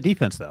Quinn and that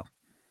defense, though?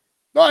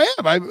 No, I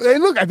am.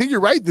 I think you're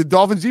right. The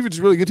Dolphins defense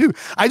is really good too.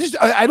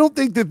 I don't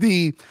think that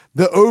the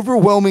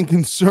overwhelming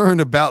concern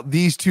about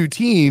these 2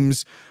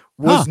 teams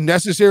was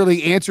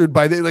necessarily answered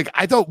by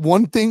I thought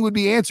one thing would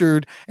be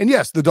answered, and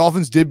yes, the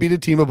Dolphins did beat a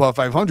team above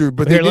 500,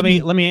 but here, let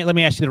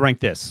me ask you to rank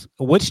this.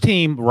 Which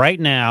team right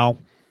now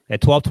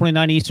at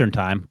 12:29 Eastern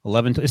time,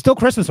 11 it's still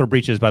Christmas for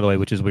breaches, by the way,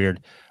 which is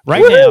weird.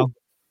 Right now,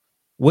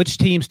 which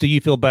teams do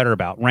you feel better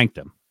about? Rank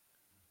them.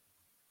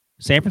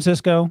 San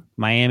Francisco,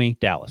 Miami,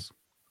 Dallas.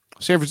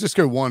 San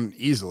Francisco won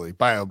easily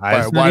by a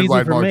wide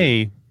margin. For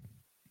me.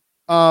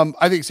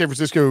 I think San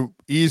Francisco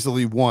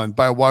easily won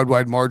by a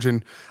wide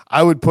margin.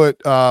 I would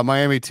put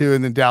Miami 2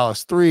 and then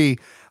Dallas 3.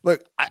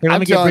 Look, let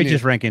me get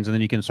Breaches rankings and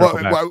then you can circle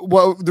back.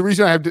 Well, the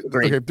reason I have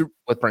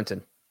with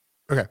Brenton.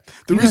 Okay,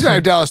 the reason I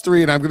have Dallas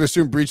 3, and I'm going to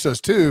assume Breach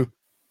does too,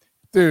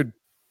 dude.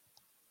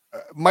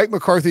 Mike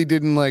McCarthy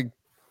didn't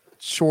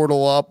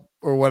chortle up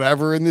or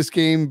whatever in this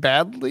game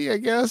badly, I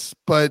guess,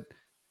 but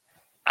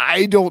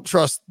I don't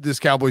trust this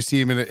Cowboys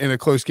team in a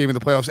close game in the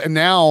playoffs. And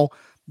now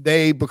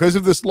they, because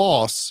of this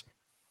loss,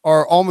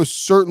 are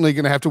almost certainly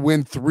going to have to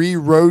win 3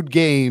 road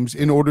games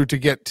in order to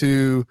get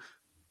to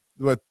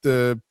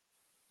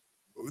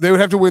they would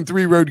have to win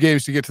 3 road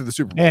games to get to the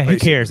Super Bowl. Yeah, who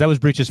cares? That was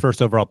Breach's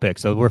first overall pick,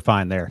 so we're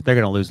fine there. They're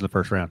going to lose in the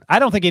first round. I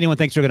don't think anyone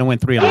thinks they're going to win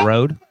 3 on the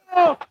road.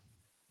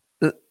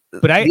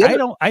 But I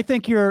don't. I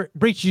think you're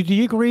Breach. Do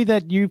you agree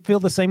that you feel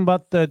the same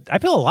about I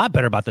feel a lot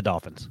better about the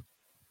Dolphins.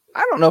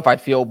 I don't know if I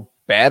feel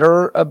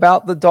better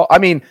about the Dolphins. I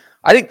mean,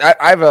 I think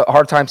I have a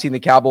hard time seeing the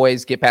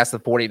Cowboys get past the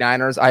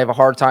 49ers. I have a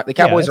hard time. The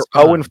Cowboys are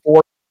 0-4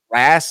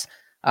 last.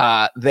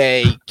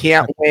 They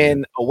can't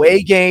win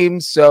away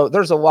games. So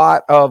there's a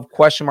lot of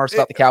question marks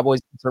about the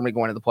Cowboys certainly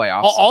going to the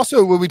playoffs.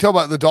 Also, when we talk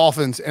about the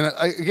Dolphins, and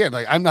again,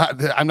 I'm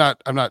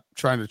not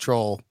trying to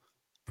troll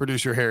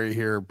producer Harry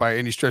here by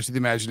any stretch of the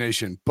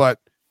imagination, but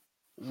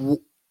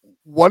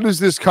what does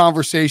this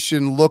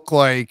conversation look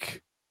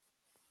like?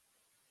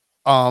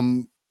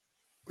 6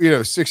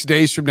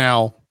 days from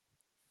now.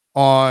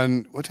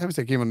 On what time is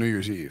that game on New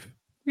Year's Eve?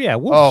 Yeah.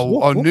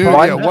 On 1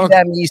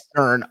 p.m.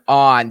 Eastern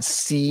on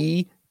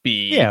CB.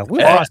 Yeah,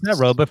 we'll cross that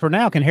road. But for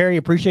now, can Harry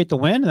appreciate the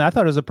win? And I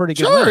thought it was a pretty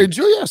good win.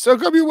 Enjoy. Yeah, so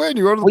come you win.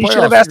 You go to the playoffs. We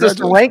should have asked us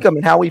to rank them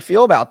and how we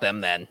feel about them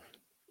then.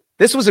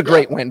 This was a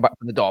great win for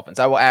the Dolphins.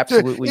 I will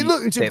absolutely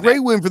it's a great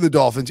win for the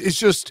Dolphins. It's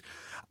just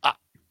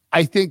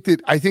I think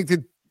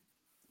that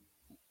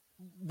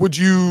would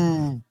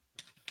you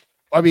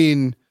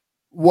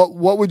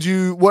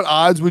what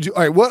odds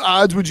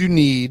would you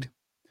need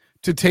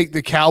to take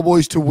the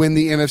Cowboys to win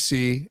the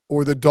NFC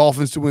or the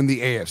Dolphins to win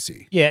the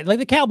AFC? Yeah,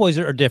 the Cowboys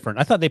are different.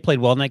 I thought they played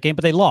well in that game,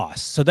 but they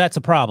lost, so that's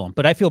a problem.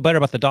 But I feel better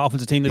about the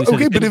Dolphins, a team that we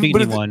said didn't beat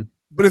anyone.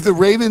 But if the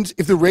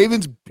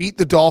Ravens beat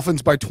the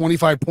Dolphins by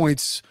 25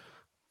 points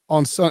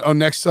on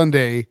next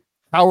Sunday,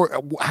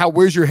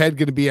 where's your head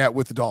going to be at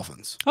with the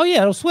Dolphins? Oh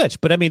yeah, it'll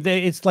switch. But I mean,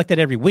 it's like that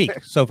every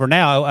week. So for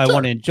now, I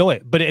want to enjoy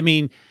it. But I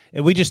mean,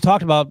 we just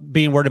talked about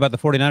being worried about the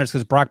 49ers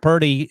because Brock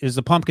Purdy is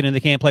a pumpkin and they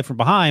can't play from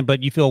behind,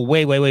 but you feel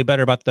way, way, way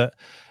better about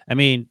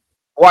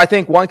well, I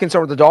think one concern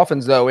with the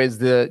Dolphins, though, is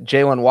the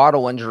Jalen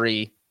Waddle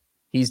injury.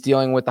 He's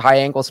dealing with the high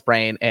ankle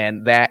sprain,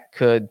 and that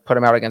could put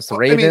him out against the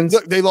Ravens.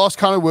 Look, they lost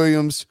Connor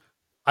Williams.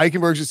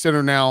 Eichenberg's at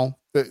center now.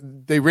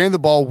 They ran the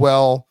ball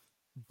well,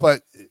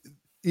 but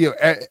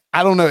I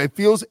don't know. It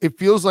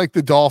feels like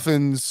the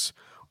Dolphins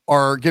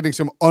are getting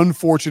some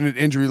unfortunate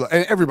injury,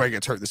 and everybody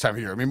gets hurt this time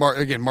of year. I mean,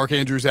 Mark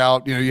Andrews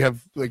out. You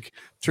have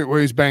Trent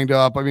Williams banged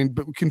up. I mean,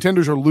 but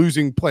contenders are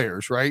losing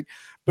players, right?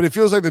 But it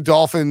feels like the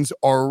Dolphins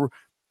are.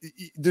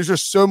 There's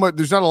just so much.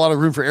 There's not a lot of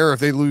room for error if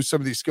they lose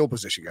some of these skill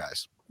position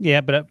guys.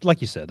 Yeah, but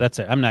like you said, that's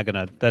it. I'm not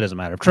gonna. That doesn't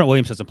matter. If Trent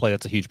Williams doesn't play,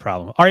 that's a huge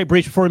problem. All right,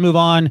 Breach. Before we move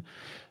on,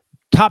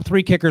 top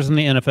 3 kickers in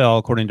the NFL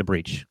according to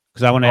Breach,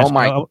 because I want to ask.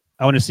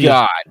 I want to see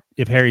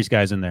if Harry's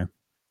guy's in there.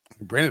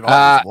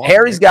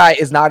 Harry's guy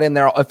is not in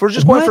there. If we're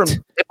just going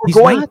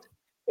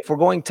if we're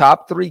going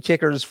top 3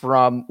 kickers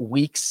from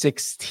week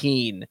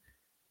 16,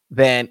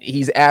 then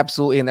he's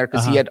absolutely in there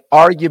because he had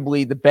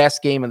arguably the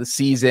best game of the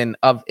season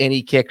of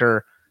any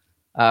kicker,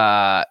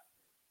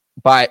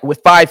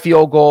 with 5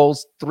 field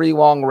goals, 3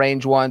 long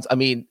range ones. I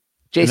mean,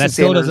 Jason Sanders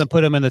still doesn't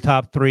put him in the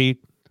top 3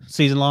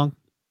 season long.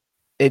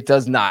 It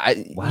does not.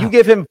 Wow. You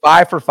give him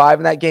 5 for 5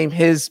 in that game,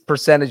 his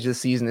percentage this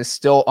season is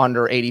still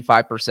under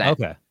 85%.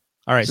 Okay.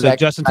 All right. So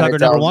Justin Tucker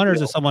number 1, or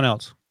is it someone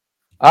else?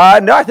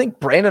 No, I think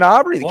Brandon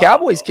Aubrey, the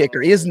Cowboys kicker.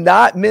 He has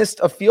not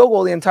missed a field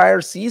goal the entire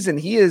season.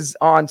 He is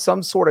on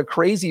some sort of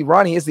crazy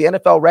run. He has the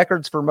NFL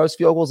records for most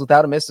field goals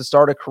without a miss to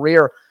start a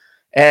career,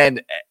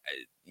 and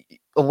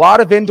a lot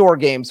of indoor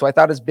games. So I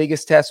thought his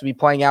biggest test would be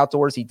playing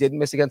outdoors. He didn't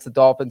miss against the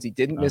Dolphins. He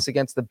didn't miss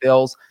against the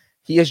Bills.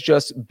 He has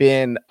just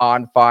been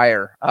on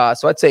fire.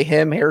 So I'd say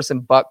him,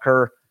 Harrison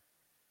Butker,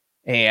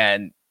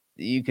 and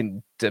you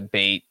can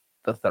debate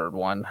the third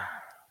one.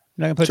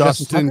 Put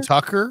Justin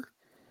Tucker?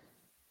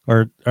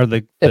 Or are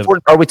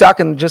are we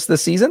talking just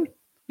this season?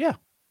 Yeah. I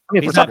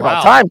mean, if we're talking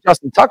about time,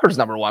 Justin Tucker's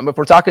number 1. But if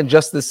we're talking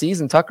just this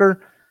season,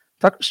 Tucker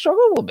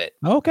struggled a little bit.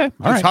 Okay.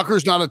 All right.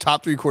 Tucker's not a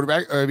top 3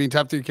 quarterback.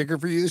 Top 3 kicker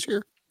for you this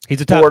year?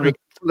 He's a top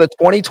for the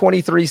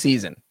 2023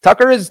 season.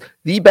 Tucker is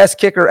the best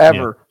kicker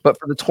ever, but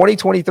for the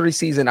 2023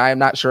 season, I am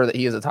not sure that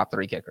he is a top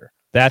 3 kicker.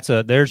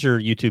 There's your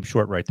YouTube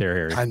short right there,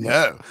 Harry. I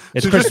know.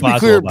 It's so Chris just to be Boswell,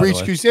 clear, by the Breach,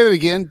 way. can you say that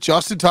again?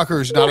 Justin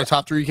Tucker is not a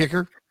top 3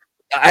 kicker?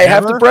 I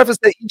have to preface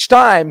that each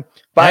time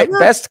by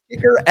best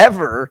kicker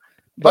ever,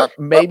 but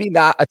maybe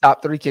not a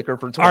top 3 kicker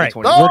for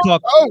 2020. All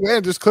right, oh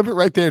man, just clip it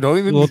right there. Don't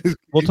even.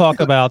 We'll talk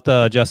about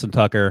Justin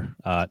Tucker.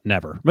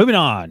 Never. Moving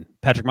on.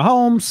 Patrick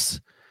Mahomes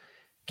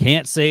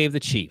can't save the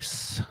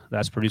Chiefs.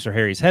 That's producer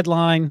Harry's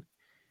headline.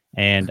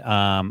 And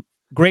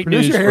great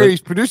producer news.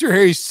 Producer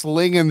Harry's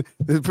slinging.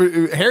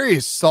 Harry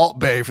is Salt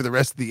Bay for the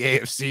rest of the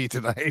AFC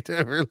tonight.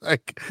 We're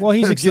like, well,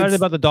 he's excited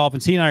about the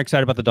Dolphins. He and I are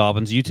excited about the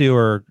Dolphins. You two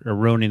are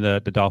ruining the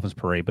Dolphins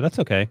parade, but that's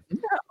okay.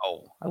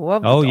 No, I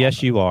love. Oh,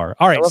 yes, you are.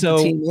 All right.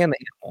 So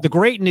the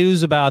great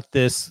news about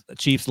this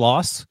Chiefs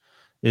loss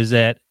is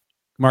that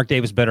Mark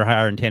Davis better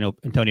hire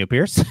Antonio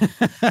Pierce.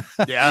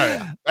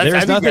 Yeah.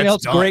 There's nothing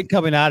else great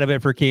coming out of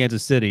it for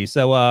Kansas City.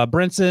 So,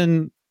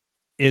 Brinson,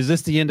 is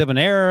this the end of an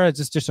era? Is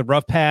this just a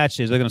rough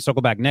patch? Is they going to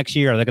circle back next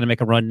year? Are they going to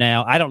make a run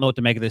now? I don't know what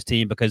to make of this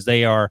team because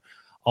they are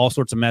all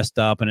sorts of messed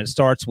up. And it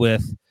starts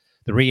with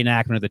the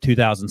reenactment of the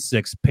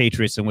 2006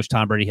 Patriots in which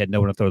Tom Brady had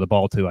no one to throw the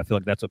ball to. I feel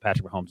like that's what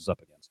Patrick Mahomes is up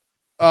against.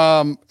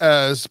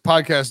 As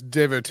podcast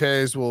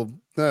devotees will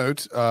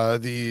note,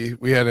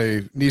 we had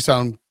a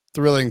Nissan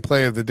Thrilling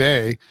Play of the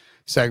Day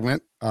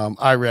segment.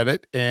 I read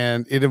it,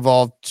 and it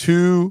involved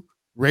 2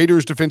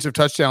 Raiders defensive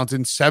touchdowns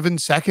in 7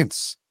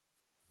 seconds.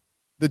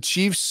 The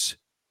Chiefs,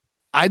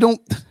 I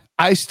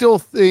still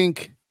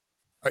think,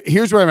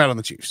 here's where I'm at on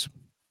the Chiefs.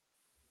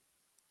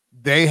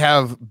 They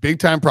have big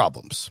time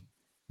problems.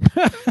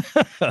 Cut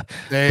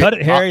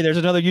it, Harry. There's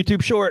another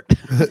YouTube short.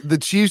 The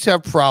Chiefs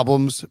have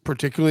problems,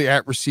 particularly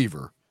at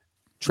receiver.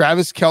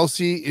 Travis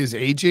Kelce is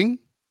aging,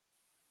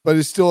 but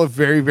is still a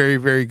very, very,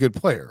 very good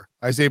player.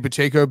 Isaiah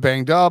Pacheco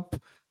banged up.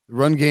 The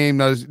run game,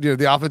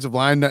 the offensive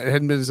line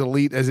hadn't been as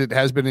elite as it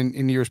has been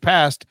in years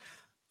past.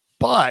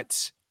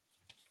 But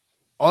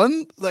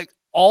like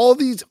all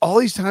these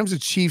times the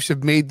Chiefs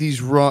have made these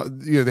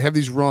they have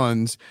these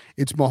runs.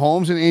 It's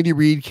Mahomes and Andy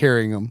Reid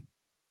carrying them.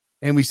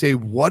 And we say,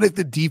 what if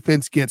the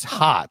defense gets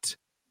hot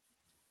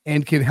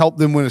and can help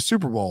them win a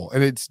Super Bowl?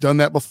 And it's done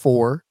that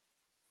before.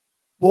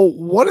 Well,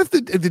 what if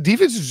the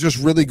defense is just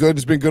really good,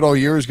 has been good all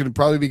year, is going to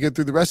probably be good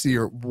through the rest of the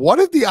year? What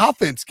if the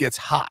offense gets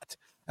hot?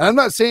 And I'm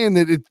not saying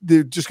that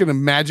they're just going to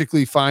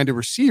magically find a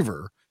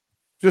receiver,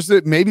 just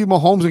that maybe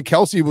Mahomes and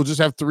Kelce will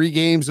just have 3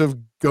 games of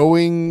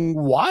going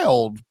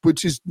wild,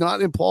 which is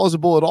not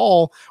implausible at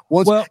all.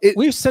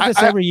 We've said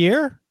this every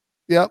year.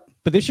 Yep.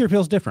 But this year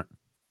feels different.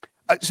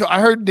 So I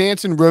heard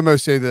Nance and Romo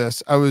say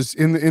this. I was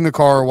in the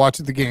car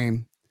watching the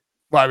game.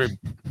 Well, I mean,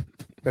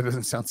 that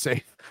doesn't sound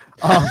safe.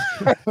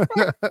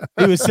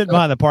 He was sitting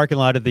behind the parking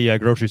lot at the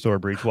grocery store,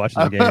 Breach,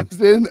 watching the game.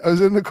 I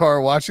was in the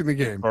car watching the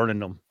game. Burning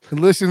them.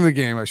 Listening to the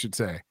game, I should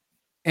say.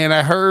 And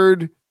I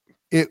heard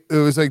it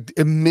was like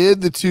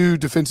amid the 2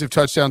 defensive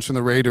touchdowns from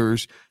the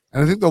Raiders.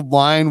 And I think the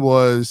line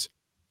was,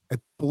 I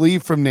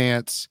believe from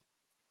Nance,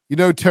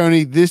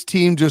 Tony, this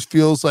team just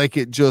feels like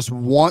it just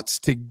wants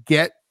to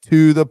get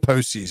to the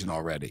postseason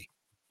already.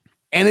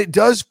 And it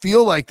does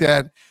feel like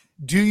that.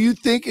 Do you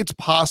think it's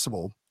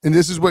possible, and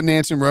this is what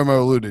Nance and Romo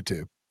alluded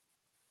to,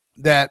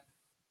 that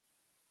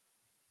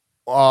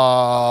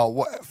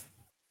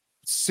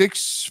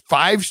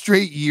 5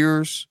 straight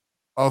years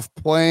of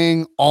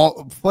playing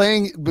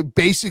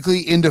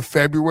basically into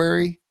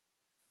February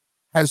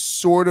has it's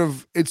sort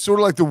of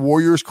like the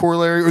Warriors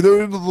corollary, or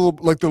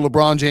like the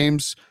LeBron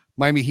James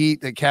Miami Heat,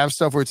 that Cavs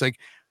stuff, where it's like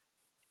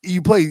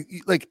you play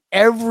like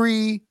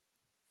every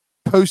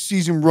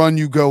postseason run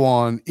you go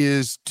on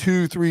is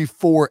 2, 3,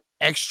 4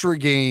 extra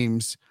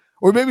games,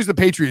 or maybe it's the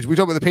Patriots. We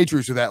talk about the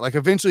Patriots with that. Like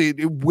eventually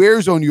it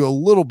wears on you a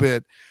little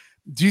bit.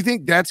 Do you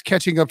think that's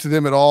catching up to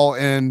them at all?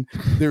 And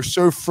they're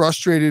so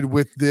frustrated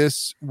with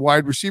this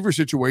wide receiver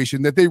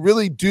situation that they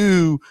really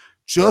do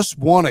just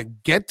want to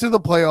get to the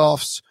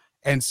playoffs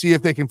and see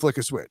if they can flick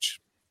a switch?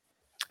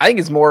 I think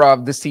it's more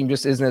of this team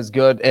just isn't as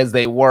good as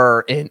they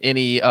were in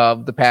any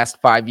of the past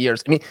 5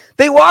 years. I mean,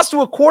 they lost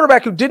to a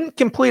quarterback who didn't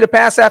complete a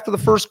pass after the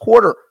first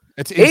quarter.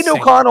 Aiden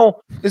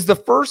O'Connell is the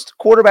first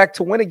quarterback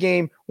to win a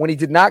game when he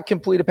did not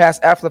complete a pass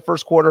after the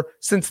first quarter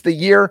since the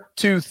year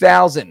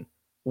 2000,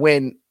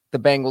 when the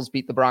Bengals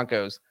beat the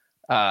Broncos,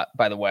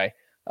 by the way.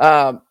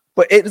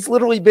 But it's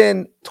literally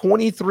been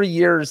 23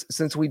 years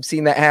since we've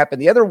seen that happen.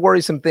 The other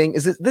worrisome thing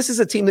is that this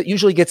is a team that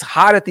usually gets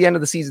hot at the end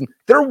of the season.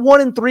 They're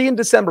 1-3 in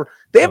December.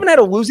 They haven't had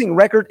a losing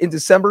record in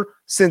December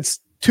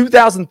since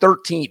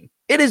 2013.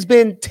 It has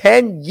been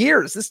 10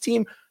 years. This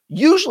team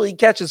usually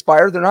catches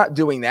fire. They're not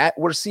doing that.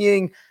 We're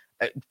seeing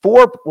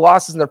 4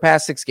 losses in their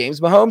past 6 games.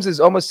 Mahomes has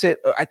almost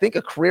hit, I think,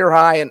 a career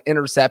high in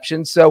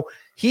interceptions. So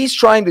he's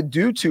trying to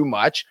do too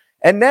much.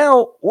 And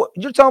now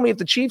you're telling me if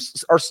the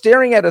Chiefs are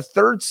staring at a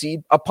 3rd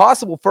seed, a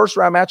possible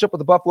first-round matchup with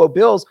the Buffalo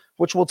Bills,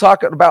 which we'll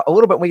talk about a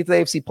little bit when we get to the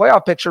AFC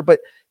playoff picture, but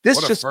this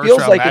just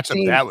feels like a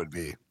team that would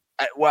be.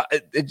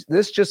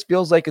 This just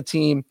feels like a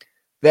team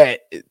that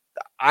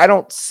I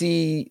don't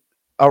see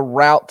a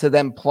route to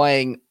them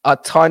playing a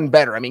ton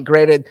better. I mean,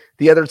 granted,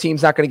 the other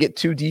team's not going to get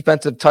 2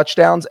 defensive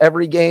touchdowns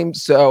every game.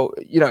 So,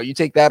 you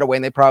take that away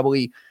and they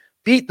probably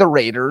beat the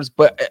Raiders,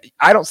 but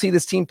I don't see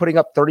this team putting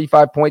up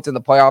 35 points in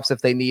the playoffs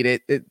if they need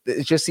it.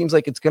 It just seems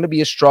like it's going to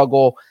be a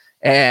struggle.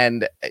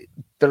 And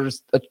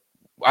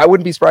I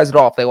wouldn't be surprised at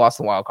all if they lost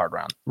the wild card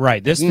round.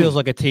 Right. This feels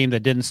like a team that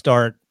didn't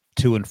start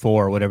 2-4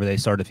 or whatever they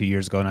started a few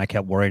years ago. And I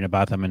kept worrying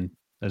about them. And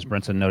as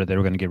Brinson noted, they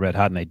were going to get red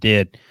hot, and they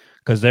did,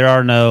 because there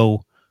are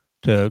no,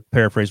 to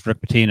paraphrase Rick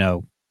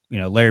Pitino,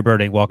 Larry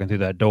Bird ain't walking through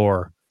that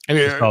door. I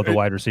mean, it's called the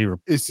wide receiver.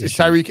 It's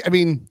Tyreek. I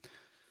mean,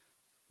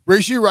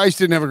 Rashee Rice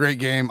didn't have a great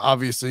game.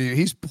 Obviously,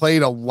 he's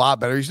played a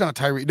lot better. He's not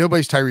Tyreek.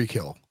 Nobody's Tyreek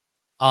Hill.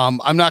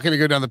 I'm not going to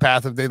go down the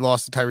path of they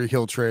lost the Tyreek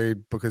Hill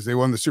trade because they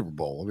won the Super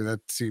Bowl. I mean, that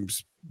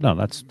seems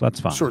that's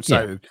fine.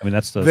 Short-sighted. Yeah. I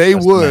mean, they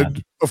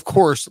would, of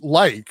course,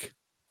 like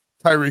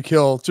Tyreek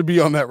Hill to be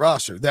on that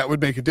roster. That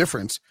would make a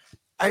difference.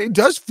 It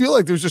does feel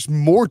like there's just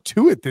more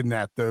to it than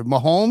that. The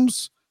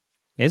Mahomes,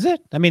 is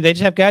it? I mean, they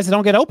just have guys that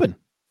don't get open.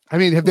 I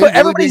mean, have they? But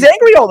everybody's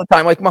angry all the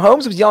time. Like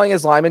Mahomes was yelling at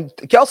his lineman.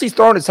 Kelsey's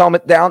throwing his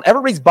helmet down.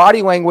 Everybody's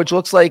body language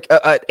looks like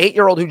an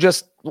 8-year-old who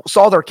just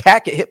saw their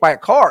cat get hit by a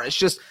car. It's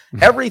just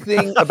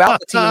everything about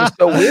the team is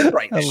so weird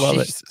right now. I love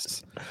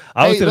it.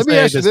 I was going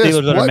to say the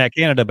Steelers under Matt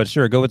Canada, but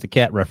sure, go with the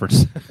cat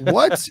reference.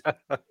 What?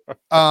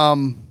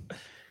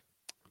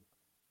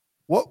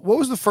 What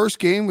was the first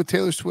game with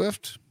Taylor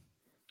Swift?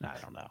 I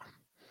don't know.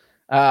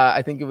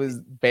 I think it was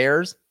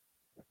Bears.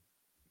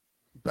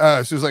 So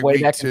it was like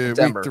week 2,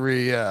 week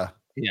 3. Yeah.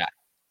 Yeah.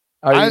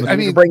 I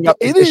mean, bring up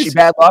is she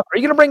bad luck? Are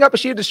you going to bring up? Is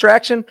she a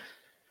distraction?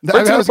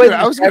 I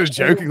was going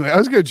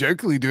to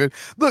jokingly do it.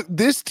 Look,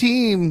 this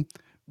team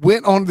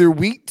went on their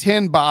week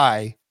 10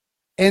 bye,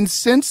 and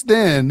since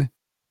then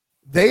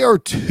they are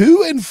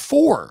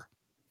 2-4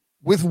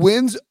 with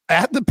wins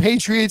at the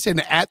Patriots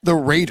and at the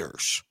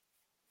Raiders.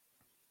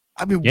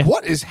 I mean,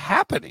 what is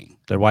happening?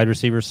 Their wide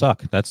receivers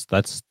suck. That's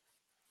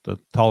the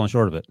tall and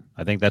short of it.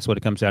 I think that's what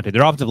it comes down to.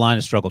 Their offensive line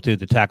has struggled too.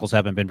 The tackles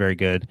haven't been very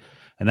good,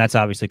 and that's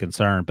obviously a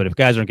concern. But if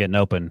guys aren't getting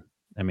open,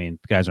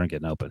 guys aren't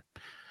getting open.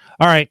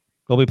 All right.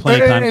 There'll be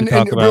plenty of time to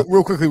talk about.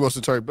 Real quickly,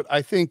 Wilson, sorry, but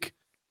I think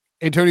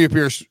Antonio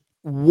Pierce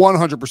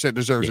 100%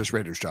 deserves this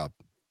Raiders job.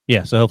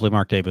 Yeah, so hopefully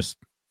Mark Davis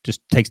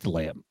just takes the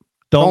layup.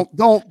 Don't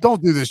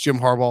do this, Jim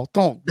Harbaugh.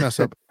 Don't mess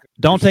up.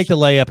 Don't take the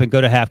layup and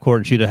go to half court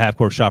and shoot a half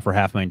court shot for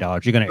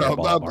 $500,000. You're going to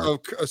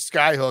airball a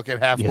sky hook at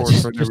half court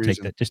for no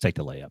reason. Just take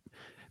the layup.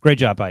 Great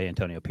job by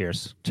Antonio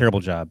Pierce. Terrible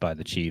job by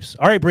the Chiefs.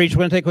 All right, Breach, we're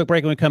going to take a quick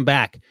break. When we come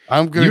back,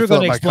 I'm going to fill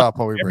up my cup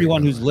while we break.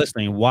 Everyone who's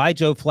listening, why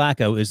Joe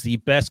Flacco is the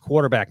best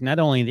quarterback, not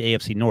only in the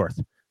AFC North,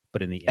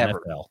 but in the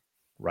NFL,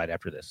 right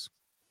after this.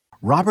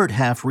 Robert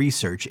Half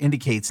research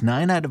indicates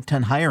 9 out of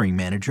 10 hiring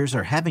managers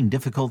are having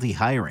difficulty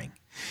hiring.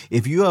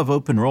 If you have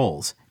open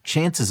roles,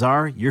 chances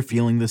are you're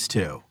feeling this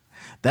too.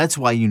 That's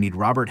why you need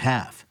Robert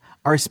Half.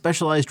 Our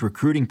specialized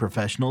recruiting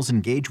professionals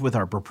engage with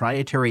our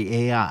proprietary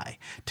AI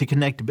to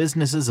connect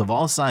businesses of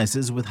all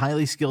sizes with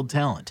highly skilled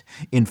talent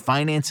in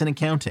finance and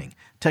accounting,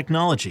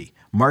 technology,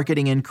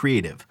 marketing and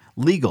creative,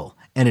 legal,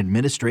 and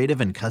administrative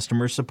and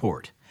customer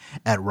support.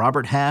 At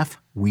Robert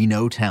Half, we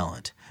know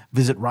talent.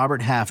 Visit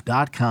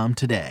roberthalf.com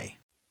today.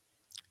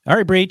 All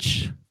right,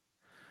 Breach.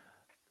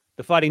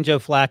 The Fighting Joe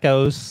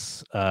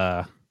Flacco's,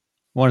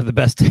 one of the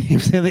best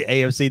teams in the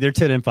AFC. They're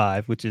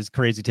 10-5, which is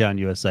Crazy Town,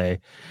 USA.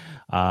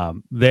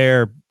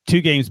 They're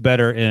 2 games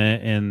better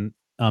in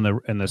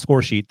the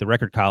score sheet, the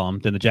record column,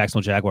 than the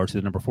Jacksonville Jaguars, who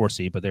are the number 4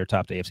 seed, but they're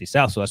top the AFC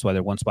South, so that's why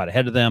they're 1 spot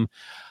ahead of them.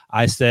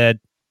 I said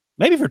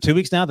maybe for 2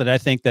 weeks now that I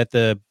think that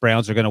the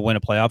Browns are going to win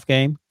a playoff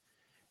game.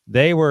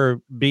 They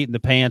were beating the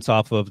pants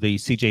off of the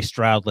C.J.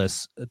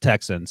 Stroudless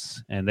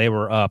Texans, and they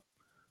were up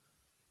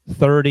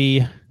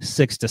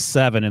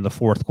 36-7 in the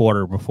fourth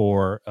quarter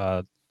before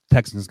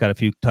Texans got a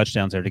few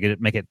touchdowns there to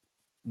make it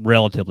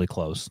relatively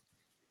close.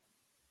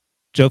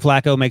 Joe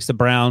Flacco makes the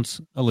Browns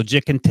a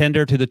legit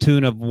contender to the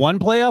tune of 1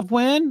 playoff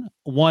win,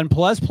 1+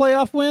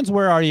 playoff wins.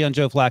 Where are you on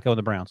Joe Flacco and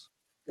the Browns?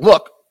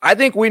 Look, I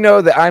think we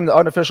know that I'm the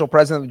unofficial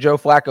president of the Joe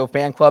Flacco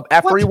fan club.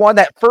 After he won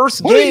that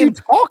first game. What are you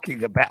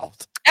talking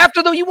about?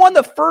 After he won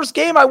the first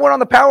game, I went on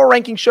the power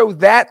ranking show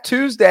that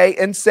Tuesday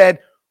and said,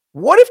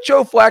 what if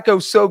Joe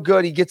Flacco's so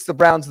good he gets the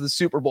Browns to the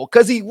Super Bowl?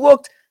 Because he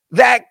looked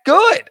that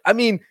good. I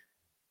mean,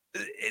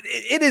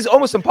 it is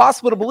almost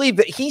impossible to believe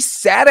that he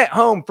sat at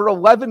home for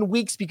 11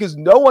 weeks because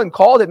no one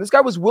called him. This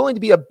guy was willing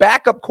to be a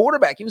backup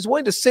quarterback. He was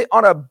willing to sit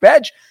on a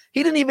bench.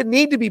 He didn't even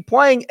need to be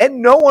playing,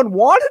 and no one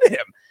wanted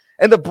him.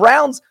 And the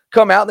Browns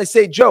come out and they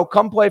say, Joe,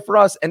 come play for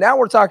us. And now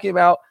we're talking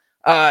about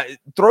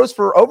throws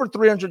for over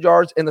 300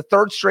 yards in the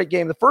 3rd straight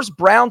game. The first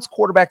Browns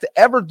quarterback to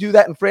ever do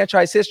that in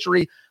franchise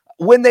history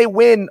when they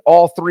win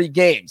all 3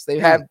 games. They've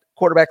had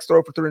quarterbacks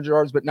throw for 300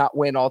 yards but not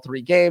win all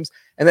 3 games.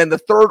 And then the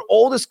 3rd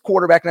oldest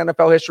quarterback in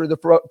NFL history to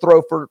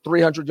throw for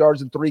 300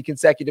 yards in 3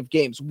 consecutive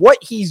games. What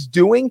he's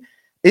doing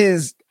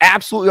is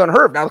absolutely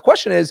unheard of. Now, the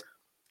question is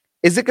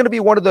it going to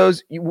be one of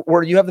those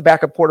where you have the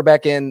backup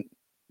quarterback in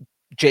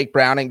Jake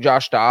Browning,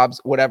 Josh Dobbs,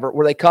 whatever,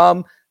 where they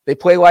come, they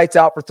play lights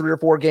out for 3 or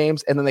 4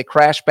 games, and then they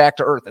crash back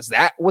to earth? Is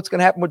that what's going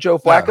to happen with Joe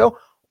Flacco? No.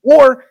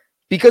 Or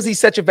because he's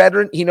such a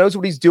veteran, he knows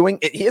what he's doing.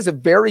 He has a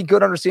very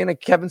good understanding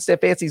of Kevin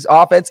Stefanski's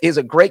offense. He has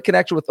a great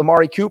connection with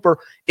Amari Cooper.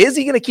 Is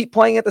he going to keep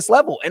playing at this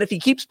level? And if he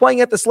keeps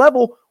playing at this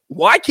level,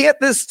 why can't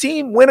this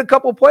team win a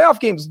couple playoff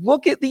games?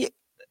 Look at the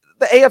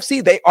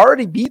AFC. They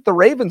already beat the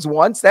Ravens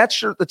once. That's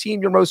sure the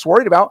team you're most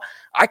worried about.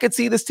 I could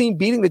see this team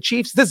beating the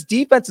Chiefs. This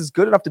defense is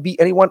good enough to beat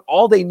anyone.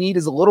 All they need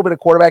is a little bit of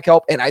quarterback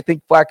help, and I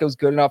think Flacco's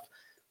good enough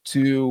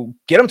to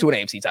get them to an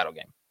AFC title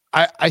game.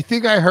 I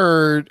think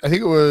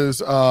it was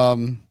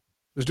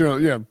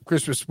doing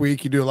Christmas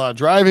week. You do a lot of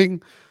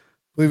driving. I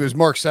believe it was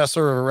Mark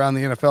Sessler of Around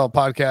the NFL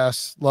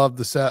podcast.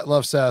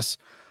 Love Sess.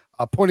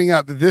 Pointing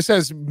out that this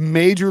has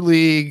Major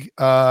League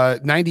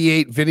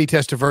 98 Vinny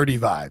Testaverde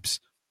vibes,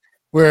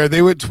 where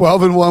they went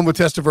 12-1 with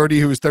Testaverde,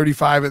 who was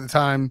 35 at the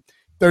time,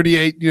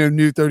 38,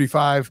 new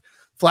 35.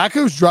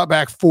 Flacco's dropped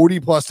back 40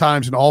 plus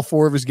times in all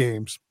 4 of his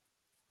games.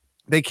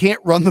 They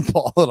can't run the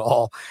ball at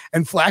all,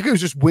 and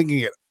Flacco's just winging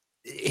it.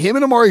 Him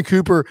and Amari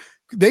Cooper,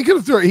 Amari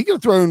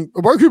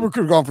Cooper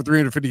could have gone for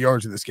 350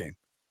 yards in this game.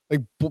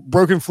 Like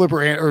broken Flipper,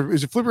 or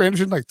is it Flipper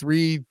Anderson, like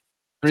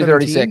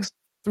 336?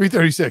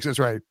 336, that's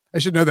right. I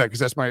should know that because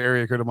that's my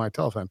area code of my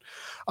telephone.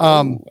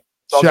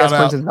 Shout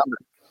out.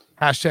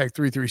 Hashtag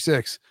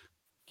 336.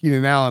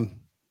 Keenan Allen,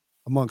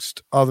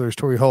 amongst others,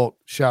 Torrey Holt,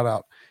 shout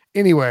out.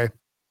 Anyway,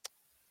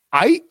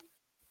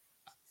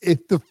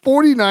 if the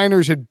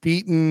 49ers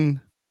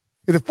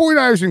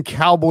and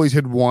Cowboys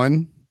had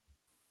won,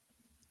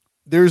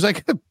 there's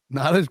like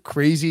not a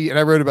crazy, and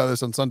I wrote about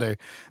this on Sunday,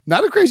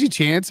 not a crazy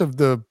chance of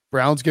the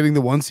Browns getting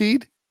the 1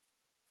 seed.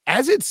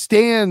 As it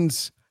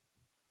stands,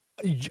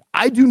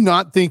 I do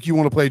not think you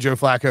want to play Joe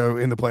Flacco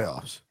in the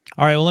playoffs.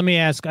 All right, well, let me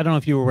ask. I don't know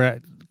if you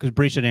were, because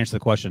Breach didn't answer the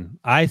question.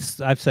 I've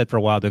said for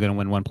a while they're going to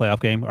win 1 playoff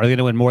game. Are they going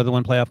to win more than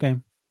 1 playoff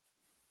game?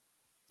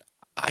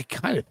 I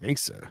kind of think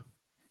so.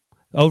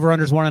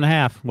 Over-under's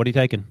 1.5. What are you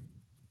taking?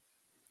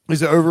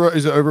 Is it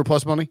over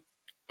plus money?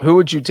 Who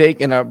would you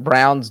take in a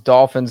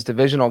Browns-Dolphins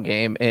divisional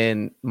game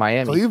in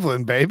Miami?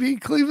 Cleveland, baby.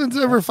 Cleveland's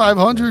over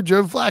 500.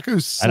 Joe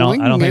Flacco's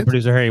slinging I don't think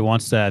producer Harry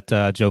wants that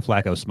Joe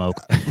Flacco smoke.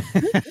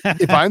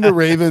 If I'm the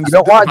Ravens, you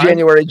don't want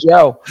January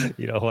Joe.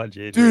 You don't want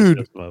January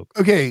Joe smoke.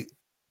 Okay.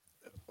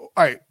 All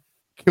right.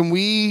 Can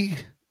we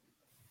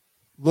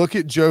look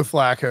at Joe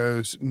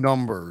Flacco's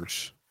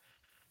numbers?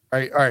 All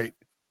right. All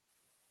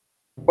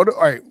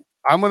right.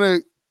 I'm going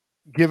to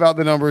give out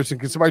the numbers, and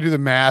can somebody do the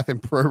math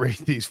and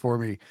prorate these for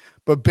me?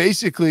 But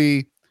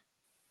basically,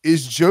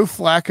 is Joe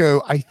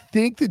Flacco, I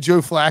think that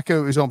Joe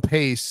Flacco is on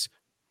pace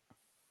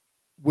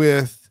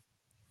with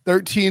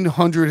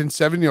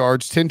 1,307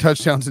 yards, 10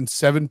 touchdowns, and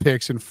 7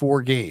 picks in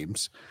 4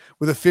 games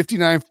with a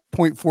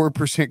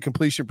 59.4%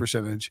 completion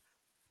percentage.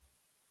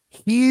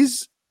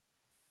 He's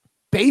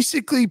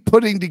basically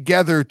putting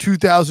together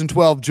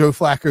 2012 Joe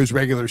Flacco's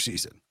regular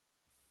season,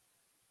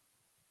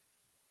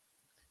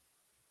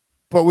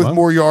 but with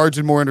more yards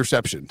and more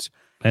interceptions.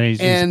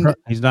 And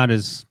he's not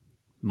as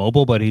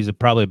mobile, but he's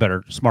probably a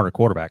better, smarter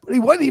quarterback. He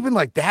wasn't even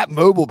like that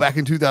mobile back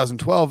in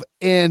 2012,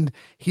 and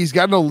he's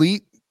got an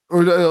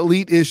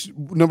elite-ish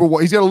number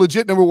 1. He's got a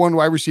legit number 1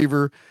 wide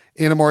receiver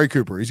in Amari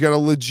Cooper. He's got a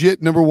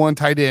legit number 1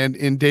 tight end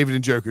in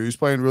David Njoku, who's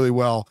playing really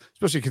well,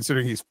 especially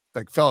considering he's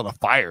like fell in a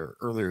fire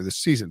earlier this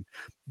season.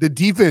 The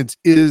defense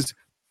is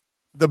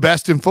the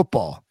best in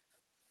football.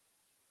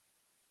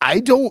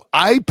 I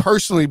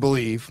personally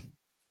believe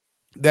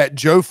that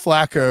Joe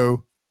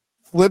Flacco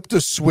flipped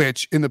a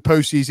switch in the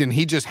postseason.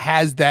 He just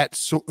has that.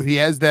 So he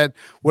has that,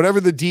 whatever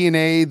the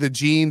DNA, the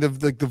gene, the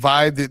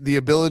vibe, the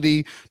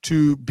ability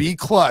to be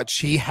clutch.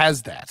 He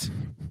has that.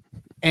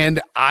 And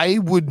I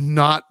would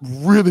not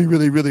really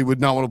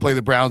would not want to play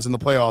the Browns in the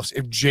playoffs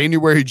if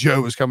January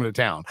Joe was coming to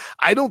town.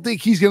 I don't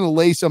think he's going to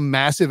lay some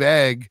massive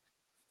egg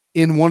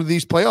in one of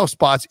these playoff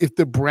spots. If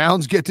the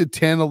Browns get to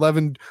 10,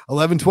 11,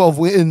 12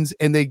 wins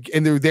and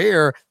they're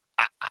there,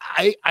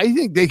 I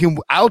think they can.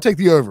 I'll take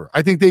the over.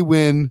 I think they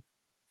win.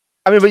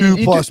 I mean, but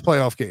 2+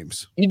 playoff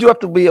games. You do have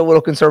to be a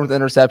little concerned with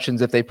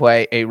interceptions if they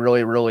play a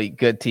really, really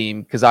good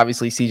team, because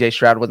obviously CJ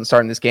Stroud wasn't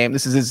starting this game.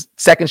 This is his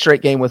 2nd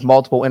straight game with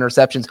multiple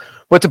interceptions.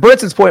 But to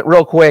Brinson's point,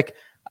 real quick,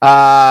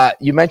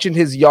 you mentioned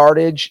his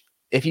yardage.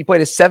 If he played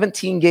a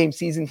 17-game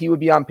season, he would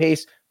be on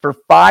pace for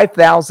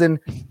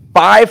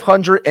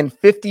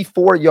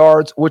 5,554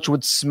 yards, which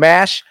would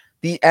smash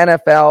the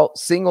NFL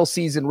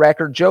single-season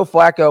record. Joe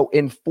Flacco,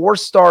 in 4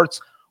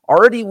 starts,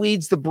 already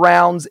leads the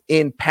Browns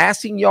in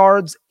passing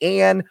yards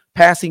and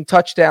passing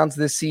touchdowns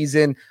this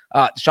season.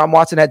 Deshaun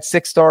Watson had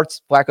 6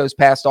 starts. Flacco's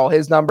passed all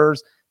his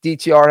numbers.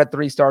 DTR had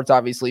 3 starts.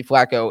 Obviously,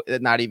 Flacco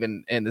not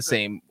even in the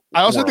same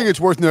I also think it's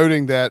worth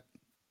noting that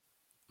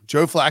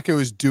Joe Flacco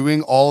is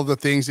doing all of the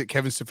things that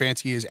Kevin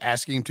Stefanski is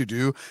asking him to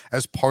do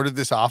as part of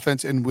this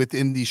offense and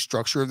within the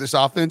structure of this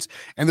offense.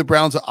 And the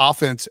Browns'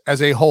 offense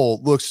as a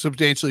whole looks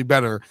substantially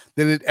better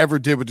than it ever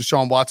did with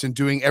Deshaun Watson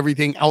doing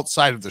everything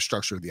outside of the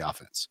structure of the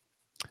offense.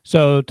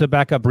 So to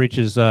back up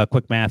Breach's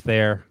quick math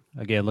there,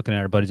 again, looking at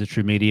our buddies at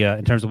True Media,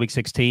 in terms of Week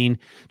 16,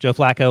 Joe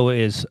Flacco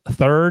is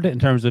 3rd in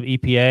terms of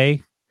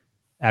EPA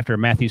after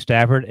Matthew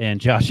Stafford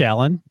and Josh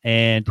Allen.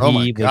 And oh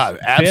my God,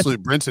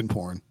 absolute Brinson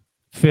porn.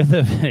 Fifth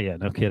of yeah,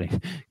 no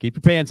kidding. Keep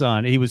your pants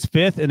on. He was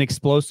fifth in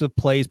explosive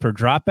plays per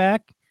dropback.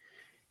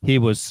 He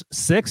was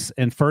sixth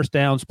in first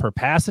downs per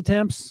pass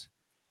attempts.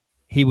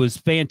 He was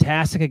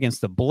fantastic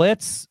against the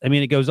blitz. I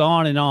mean, it goes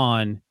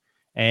on,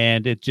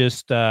 and it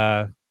just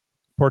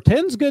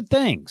portends good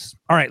things.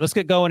 All right, let's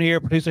get going here.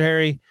 Producer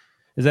Harry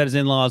is at his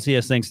in-laws. He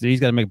has things to do. He's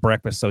got to make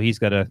breakfast, so he's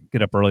got to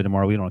get up early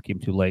tomorrow. We don't want to keep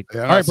him too late.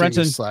 Yeah, all right,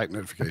 Brenton. Slack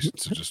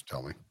notifications, so just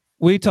tell me.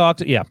 We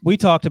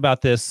talked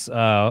about this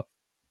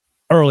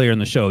earlier in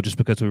the show, just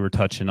because we were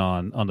touching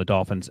on the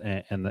Dolphins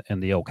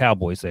and the old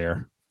Cowboys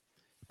there.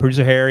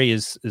 Producer Harry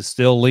is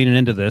still leaning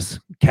into this.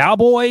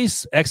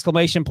 Cowboys, !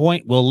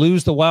 Will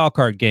lose the wild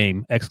card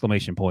game, !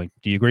 Do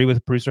you agree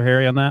with Producer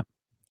Harry on that?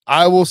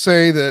 I will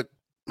say that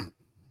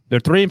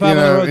they're 3-5 on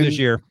the road this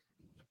year.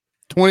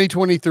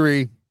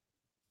 2023,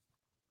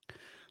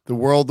 the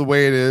world the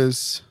way it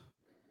is,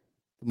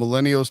 the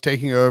millennials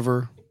taking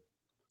over,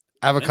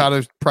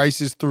 avocado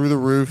prices through the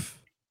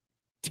roof,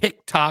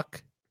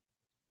 TikTok,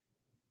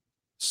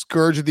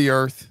 scourge of the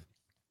earth.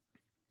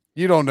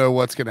 You don't know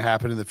what's going to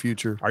happen in the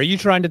future. Are you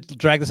trying to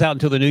drag this out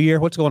until the new year?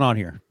 What's going on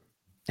here?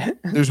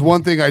 There's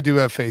one thing I do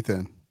have faith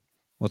in.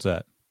 What's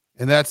that?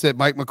 And that's that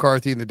Mike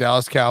McCarthy and the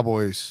Dallas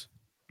Cowboys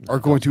are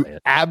going to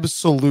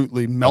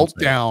absolutely melt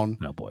down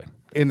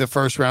in the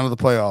first round of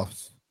the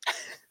playoffs.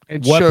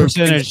 And what show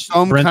percentage?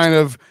 Kind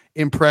of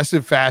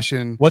impressive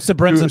fashion. What's the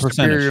Brinson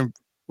percentage?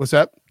 What's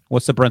that?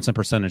 What's the Brinson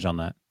percentage on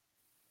that?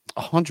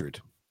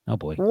 100. Oh,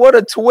 boy. What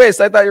a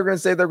twist. I thought you were going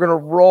to say they're going to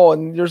roll,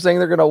 and you're saying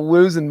they're going to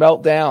lose and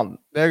melt down.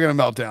 They're going to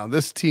melt down.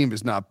 This team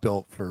is not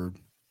built for...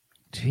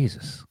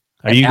 Jesus.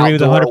 Are you agree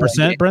with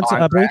 100%,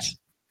 Brinson? Breach?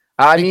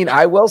 I mean,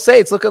 I will say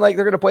it's looking like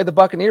they're going to play the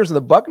Buccaneers, and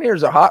the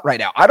Buccaneers are hot right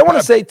now. I don't want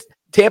to say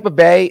Tampa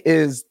Bay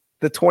is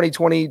the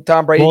 2020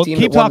 Tom Brady team.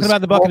 Keep talking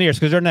about the Buccaneers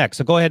because they're next,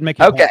 so go ahead and make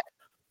your point.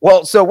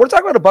 Well, so we're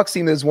talking about a Bucs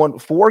team that's won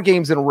 4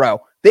 games in a row.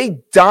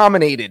 They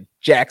dominated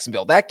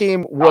Jacksonville. That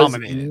game was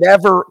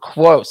never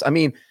close. I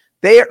mean,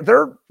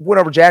 their win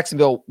over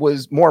Jacksonville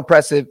was more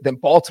impressive than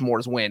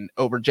Baltimore's win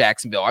over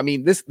Jacksonville. I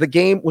mean, the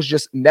game was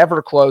just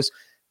never close.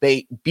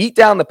 They beat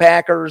down the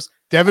Packers.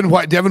 Devin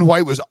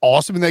White was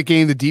awesome in that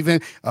game. The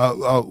defense,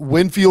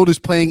 Winfield is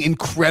playing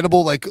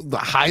incredible, like the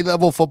high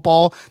level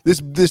football.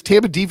 This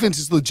Tampa defense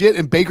is legit,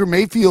 and Baker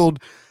Mayfield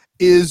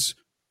is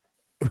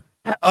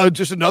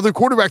just another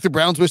quarterback the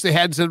Browns wish they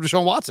had instead of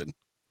Deshaun Watson.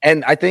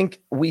 And I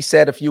think we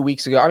said a few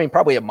weeks ago, I mean,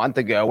 probably a month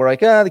ago, we're like,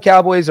 the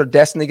Cowboys are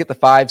destined to get the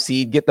 5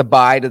 seed, get the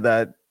bye to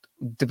the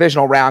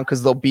divisional round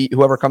because they'll beat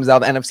whoever comes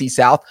out of the NFC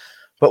South.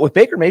 But with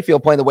Baker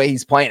Mayfield playing the way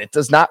he's playing, it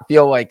does not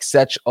feel like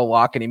such a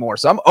lock anymore.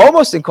 So I'm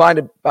almost inclined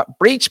to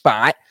breach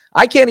by.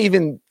 I can't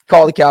even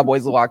call the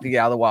Cowboys a lock to get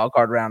out of the wild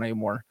card round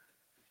anymore.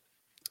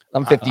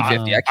 I'm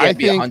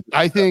 50-50.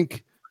 I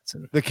think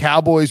the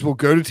Cowboys will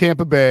go to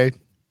Tampa Bay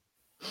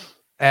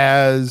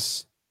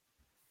as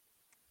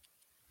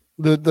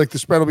the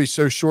spread will be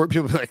so short.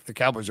 People will be like, the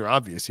Cowboys are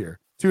obvious here.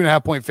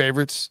 2.5 point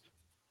favorites,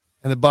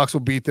 and the Bucs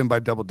will beat them by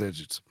double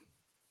digits.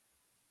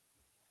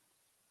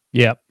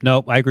 Yeah,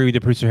 no, I agree with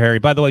you, Producer Harry.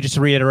 By the way, just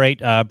to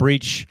reiterate,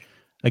 Breach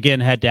again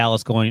had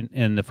Dallas going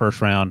in the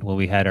first round when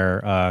we had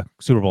our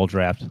Super Bowl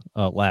draft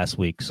last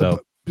week.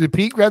 So did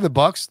Pete grab the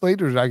Bucs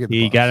late, or did I get the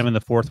He Bucs? got him in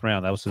the 4th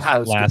round. That was his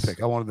last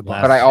pick. I wanted the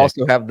Bucs. But I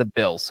also have the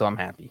Bills, so I'm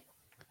happy.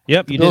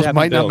 Yep, the Bills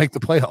might not make the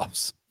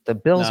playoffs. The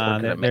Bills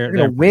are going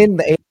to win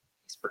the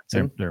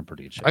AFC. They're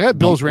pretty good. I got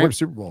Bills Rams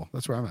Super Bowl.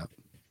 That's where I'm at.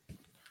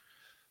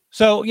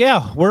 So,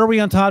 yeah, where are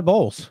we on Todd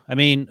Bowles? I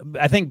mean,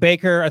 I think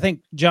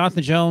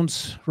Jonathan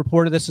Jones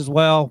reported this as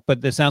well,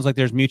 but it sounds like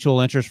there's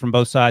mutual interest from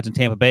both sides in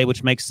Tampa Bay,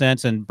 which makes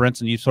sense. And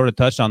Brinson, you sort of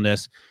touched on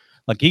this.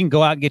 Like, you can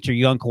go out and get your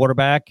young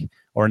quarterback,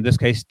 or in this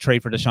case,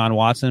 trade for Deshaun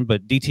Watson,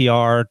 but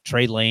DTR,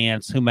 Trey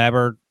Lance,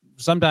 whomever,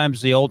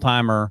 sometimes the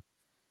old-timer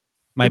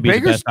might be the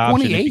best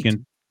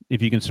option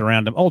if you can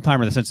surround him.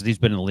 Old-timer in the sense that he's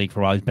been in the league for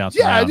a while. He's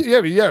bouncing around.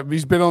 Yeah.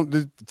 He's been on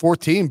the 4th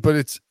team, but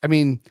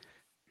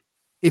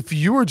if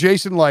you were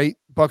Jason Light,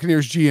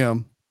 Buccaneers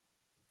GM,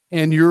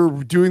 and you're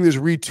doing this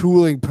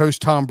retooling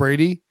post Tom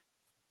Brady,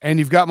 and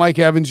you've got Mike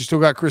Evans, you still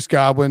got Chris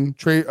Godwin,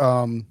 Trey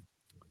Palmer.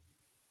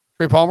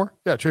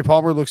 Yeah, Trey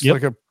Palmer looks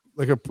like a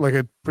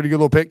pretty good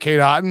little pick. Kate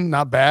Otten,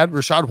 not bad.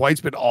 Rashad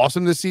White's been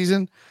awesome this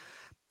season.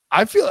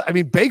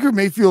 Baker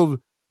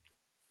Mayfield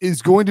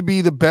is going to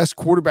be the best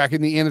quarterback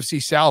in the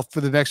NFC South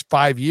for the next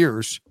 5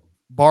 years,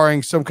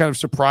 barring some kind of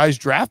surprise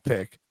draft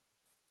pick.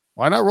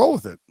 Why not roll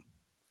with it?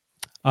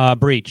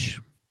 Breach.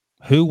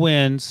 Who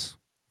wins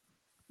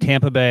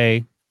Tampa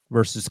Bay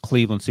versus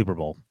Cleveland Super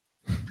Bowl?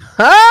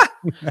 What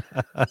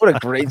a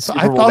great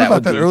Super Bowl. I thought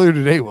about that earlier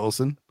today,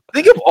 Wilson.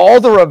 Think of all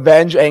the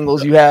revenge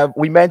angles you have.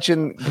 We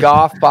mentioned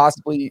Goff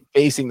possibly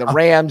facing the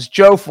Rams,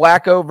 Joe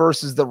Flacco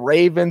versus the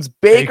Ravens,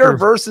 Baker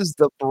versus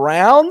the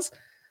Browns.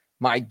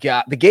 My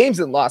God, the game's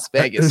in Las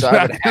Vegas. So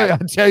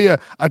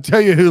I'll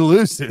tell you who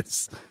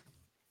loses.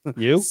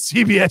 You?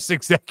 CBS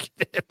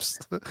executives.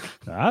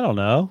 I don't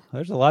know.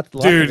 There's a lot.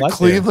 Dude,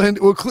 Cleveland.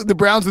 Well, the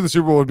Browns in the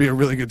Super Bowl would be a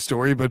really good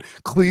story, but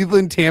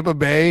Cleveland, Tampa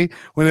Bay,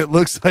 when it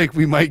looks like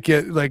we might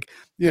get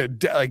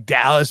like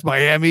Dallas,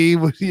 Miami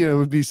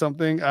would be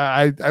something.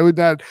 I would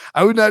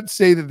not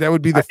say that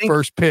would be the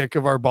first pick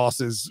of our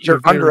bosses. You're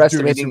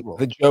underestimating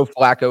the Joe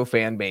Flacco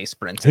fan base,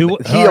 Prince. He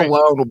right.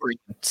 alone will bring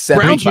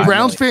 75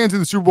 Browns fans in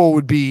the Super Bowl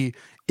would be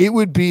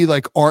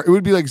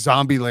like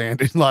Zombie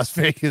Land in Las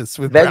Vegas.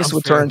 With Vegas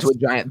would turn into a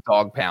giant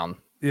dog pound.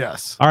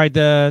 Yes. All right.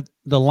 The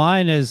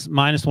line is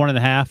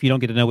 -1.5. You don't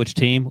get to know which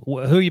team. Who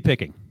are you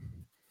picking?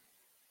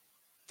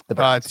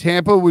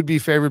 Tampa would be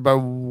favored by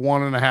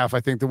 1.5. I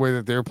think the way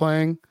that they're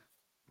playing.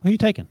 Who are you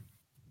taking?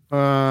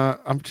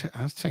 I'm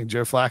taking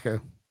Joe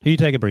Flacco. Who you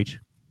taking, Breach?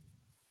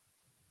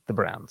 The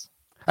Browns.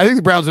 I think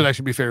the Browns would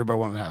actually be favored by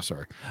 1.5.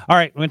 Sorry. All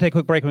right, we're gonna take a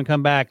quick break. When we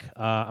come back,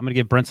 I'm gonna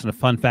give Brinson a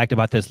fun fact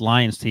about this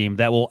Lions team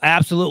that will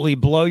absolutely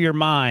blow your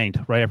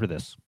mind right after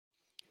this.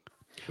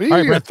 When are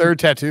you get a third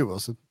tattoo,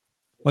 Wilson?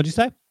 What'd you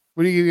say?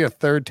 When are you getting a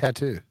third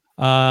tattoo?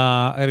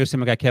 I gotta go see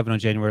my guy Kevin on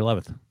January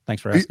 11th.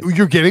 Thanks for asking.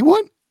 You're getting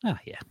one? Oh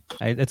yeah,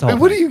 it's all.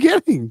 What are you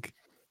getting?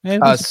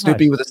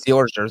 Snoopy with a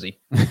Steelers jersey.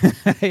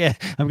 Yeah,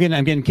 I'm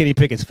getting Kenny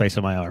Pickett's face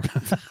on my arm.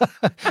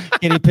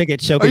 Kenny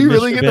Pickett choking. Are you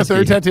really getting a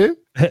third tattoo?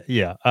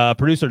 Yeah.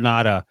 Producer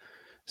Nada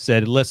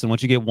said, "Listen,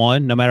 once you get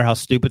one, no matter how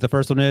stupid the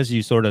first one is,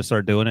 you sort of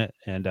start doing it."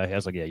 And I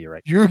was like, "Yeah, you're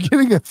right. You're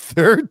getting a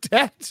third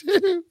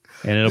tattoo,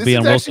 and it'll be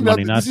on Wilson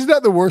money." This is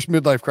not the worst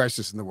midlife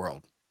crisis in the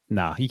world.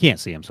 Nah, you can't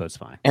see him, so it's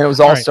fine. And it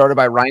was all started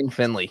by Ryan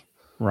Finley.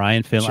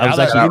 I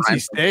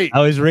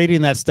was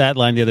reading that stat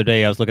line the other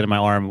day. I was looking at my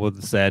arm with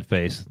a sad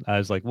face. I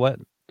was like, what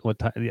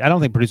time? I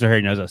don't think producer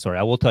Harry knows that story.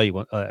 I will tell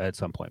you at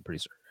some point,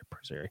 producer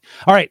Harry.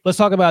 All right, let's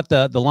talk about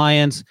the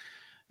Lions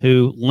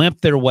who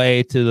limped their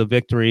way to the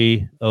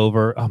victory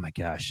over, oh my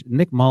gosh,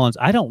 Nick Mullins.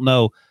 I don't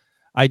know.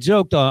 I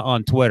joked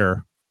on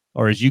Twitter,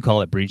 or as you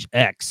call it, Breach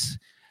X.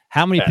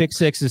 How many pick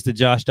sixes did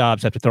Josh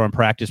Dobbs have to throw in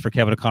practice for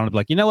Kevin O'Connell to be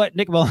like, you know what,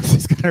 Nick Mullins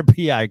is going to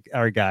be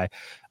our guy?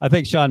 I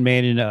think Sean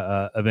Mannion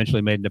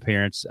eventually made an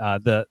appearance.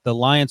 The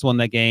Lions won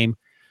that game.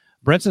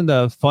 Brinson,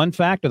 the fun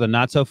fact or the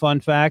not so fun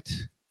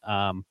fact,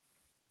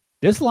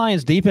 this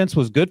Lions defense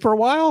was good for a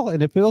while,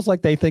 and it feels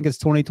like they think it's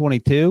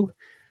 2022.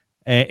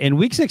 In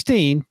Week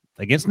 16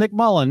 against Nick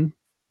Mullen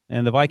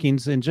and the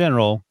Vikings in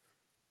general,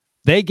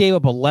 they gave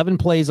up 11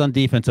 plays on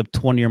defense of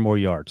 20 or more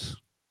yards.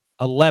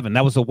 11.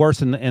 That was the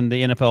worst in the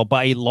NFL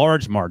by a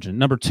large margin.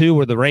 Number 2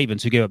 were the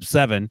Ravens, who gave up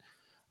 7.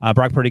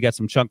 Brock Purdy got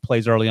some chunk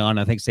plays early on.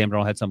 I think Sam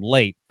Darnold had some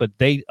late, but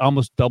they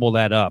almost double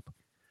that up.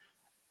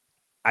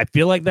 I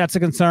feel like that's a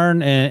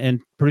concern, and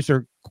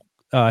producer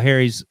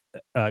Harry's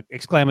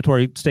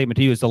exclamatory statement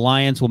to you is the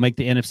Lions will make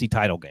the NFC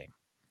title game.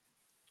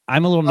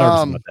 I'm a little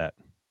nervous about that.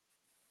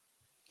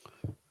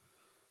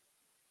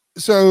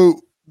 So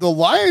the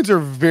Lions are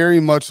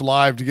very much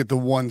live to get the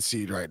 1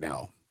 seed right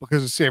now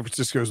because of San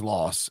Francisco's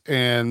loss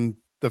and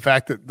the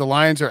fact that the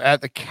Lions are at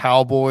the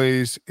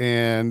Cowboys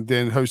and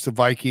then host the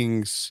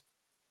Vikings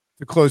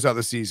to close out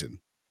the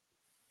season.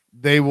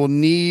 They will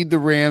need the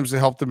Rams to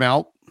help them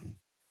out.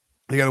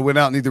 They got to win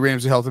out and need the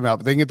Rams to help them out,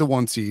 but they can get the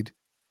 1 seed.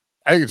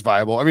 I think it's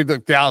viable. I mean,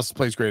 look, Dallas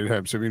plays great at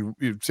home, so I mean,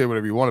 you say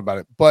whatever you want about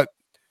it, but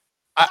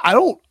I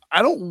don't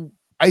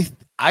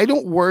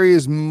worry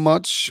as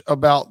much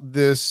about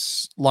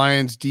this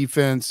Lions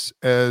defense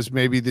as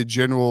maybe the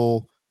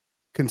general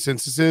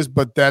consensus is,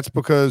 but that's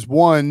because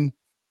actually,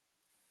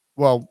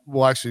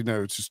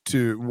 no, it's just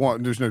 2.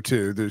 1, there's no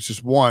 2. There's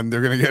just 1.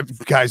 They're going to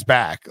get guys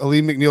back.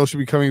 Aleem McNeil should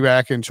be coming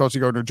back, and Chauncey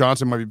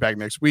Gardner-Johnson might be back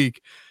next week.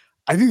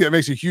 I think that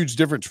makes a huge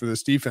difference for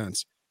this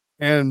defense.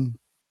 And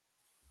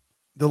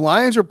the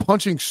Lions are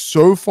punching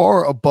so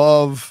far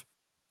above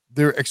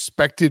their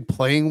expected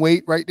playing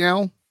weight right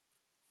now.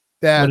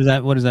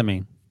 What does that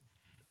mean?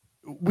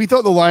 We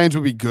thought the Lions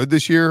would be good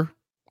this year.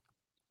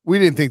 We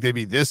didn't think they'd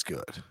be this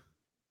good.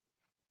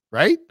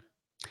 Right?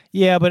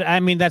 Yeah, but I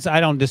mean, I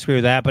don't disagree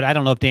with that, but I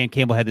don't know if Dan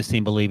Campbell had this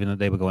team believing that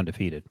they would go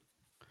undefeated.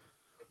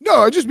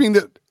 No, I just mean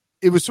that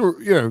it was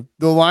sort of,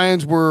 the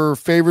Lions were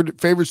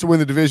favorites to win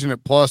the division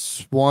at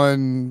plus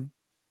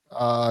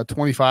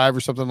 125 or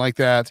something like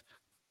that.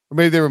 Or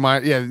maybe they were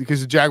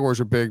because the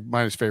Jaguars are big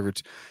minus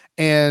favorites.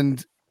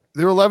 And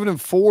they're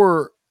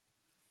 11-4.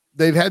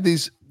 They've had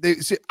these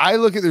I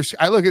look at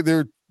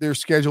their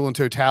schedule in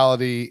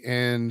totality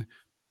and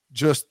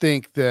just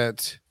think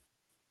that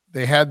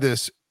they had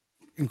this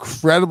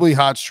incredibly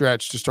hot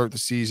stretch to start the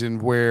season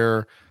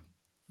where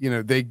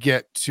they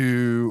get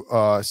to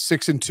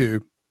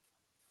 6-2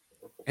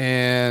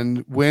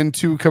 and win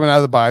 2 coming out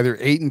of the bye. They're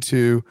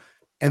 8-2,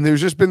 and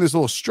there's just been this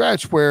little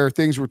stretch where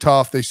things were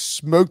tough. They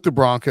smoked the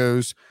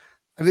Broncos,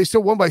 and they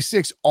still won by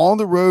 6 on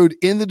the road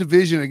in the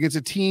division against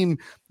a team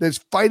that's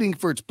fighting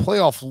for its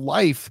playoff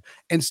life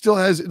and still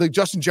has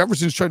Justin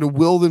Jefferson's trying to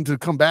will them to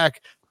come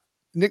back.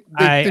 Nick,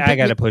 I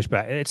got to push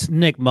back. It's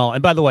Nick Mullen.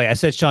 And by the way, I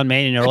said Sean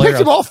Mannion earlier.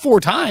 Picked him all 4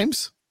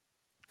 times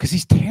because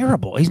he's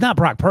terrible. He's not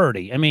Brock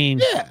Purdy. I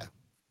mean,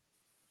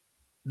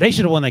 they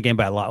should have won that game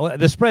by a lot.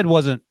 The spread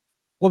wasn't.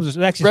 What was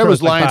it? Actually, spread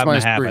was like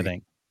Lions -3. I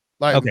think.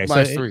 Okay, so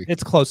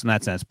it's close in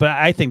that sense. But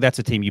I think that's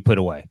a team you put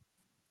away.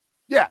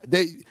 Yeah,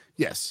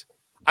 yes.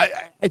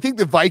 I think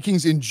the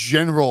Vikings in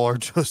general are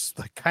just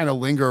kind of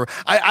linger.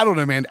 I don't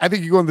know, man. I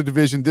think you go in the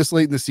division this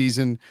late in the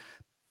season.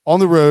 on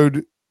the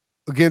road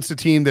against a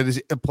team that is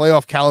a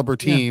playoff caliber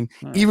team,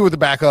 even with the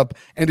backup,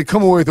 and to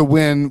come away with a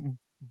win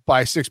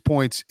by 6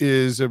 points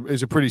is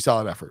a pretty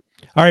solid effort.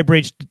 All right,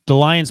 Breach, the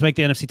Lions make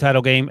the NFC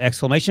title game,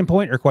 exclamation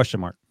point or question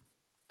mark?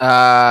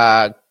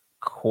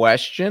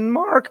 Question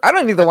mark? I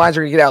don't think the Lions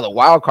are going to get out of the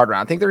wild card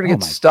round. I think they're going to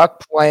get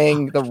stuck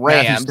playing the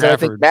Rams. I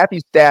think Matthew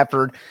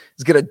Stafford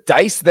is going to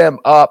dice them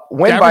up,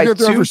 win by 2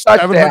 touchdowns.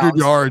 700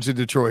 yards in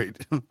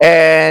Detroit.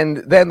 And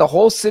then the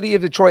whole city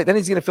of Detroit, then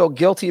he's going to feel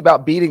guilty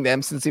about beating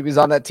them since he was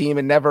on that team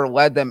and never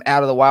led them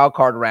out of the wild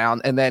card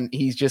round. And then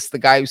he's just the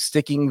guy who's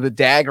sticking the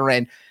dagger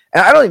in.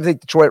 And I don't even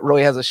think Detroit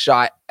really has a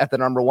shot at the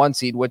number 1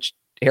 seed, which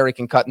Harry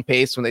can cut and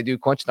paste when they do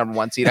clinch number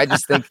 1 seed. I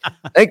just think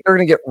they're going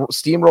to get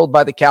steamrolled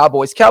by the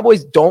Cowboys.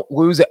 Cowboys don't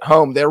lose at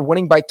home. They're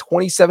winning by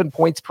 27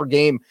 points per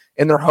game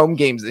in their home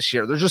games this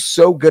year. They're just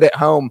so good at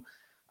home.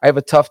 I have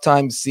a tough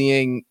time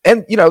seeing,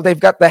 and they've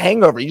got the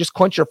hangover. You just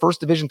clinch your first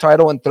division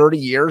title in 30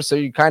 years. So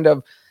you kind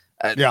of,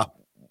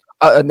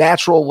 a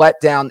natural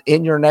letdown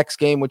in your next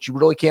game, which you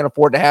really can't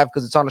afford to have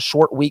because it's on a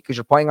short week because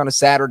you're playing on a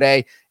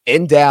Saturday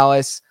in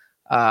Dallas.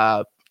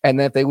 And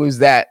then if they lose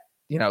that,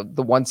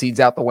 the 1 seed's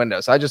out the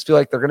window. So I just feel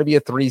like they're going to be a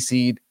 3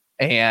 seed,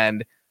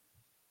 and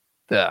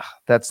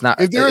that's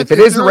not. If it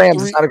is the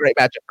Rams, it's not a great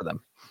matchup for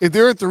them. If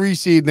they're a 3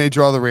 seed and they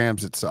draw the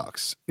Rams, it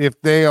sucks. If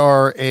they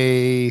are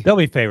they'll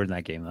be favored in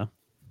that game, though.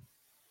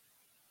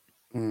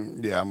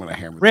 I'm going to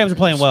hammer. Rams are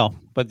playing well,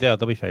 but they'll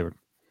be favored.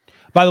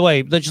 By the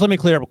way, just let me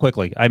clear up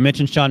quickly. I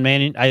mentioned Sean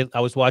Mannion.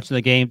 I was watching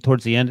the game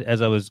towards the end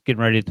as I was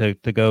getting ready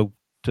to go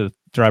to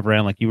drive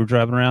around like you were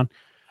driving around.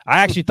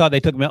 I actually thought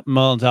they took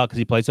Mullins out because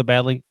he played so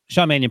badly.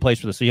 Sean Mannion plays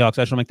for the Seahawks.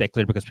 I just want to make that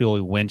clear because people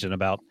are whinging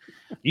about.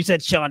 You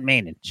said Sean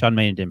Mannion. Sean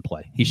Mannion didn't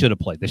play. He should have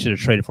played. They should have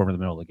traded for him in the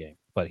middle of the game,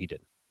 but he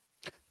didn't.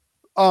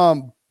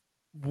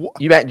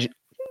 You bet.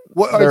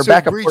 Their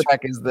backup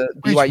quarterback is the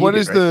BYU. What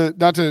is the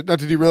not to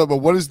derail it, but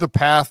what is the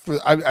path for?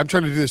 I'm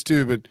trying to do this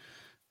too, but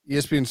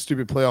ESPN's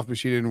stupid playoff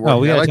machine didn't work. Oh,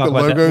 we I like the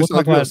logos.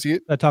 We'll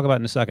talk about it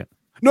in a second.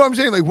 No, I'm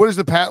saying what is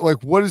the path?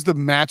 What is the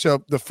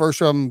matchup? The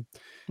first round,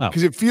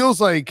 because it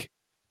feels like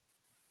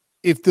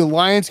if the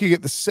Lions can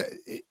get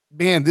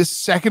this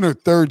second or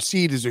third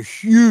seed is a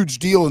huge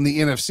deal in the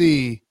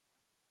NFC.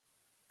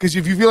 Because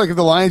if you feel like if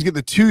the Lions get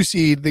the 2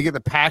 seed, they get the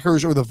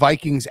Packers or the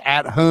Vikings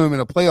at home in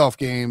a playoff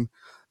game,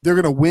 they're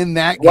going to win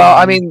that game. Well,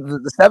 I mean,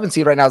 the 7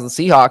 seed right now is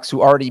the Seahawks,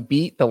 who already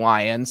beat the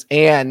Lions,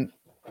 and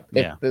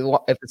if the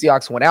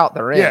Seahawks went out,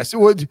 they're in. Yeah,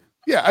 so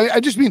I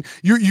just mean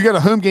you got a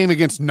home game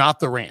against not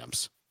the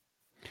Rams.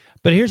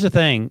 But here's the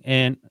thing,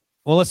 and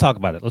let's talk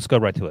about it. Let's go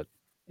right to it.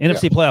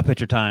 NFC playoff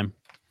picture time.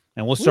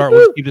 And we'll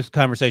keep this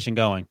conversation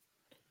going.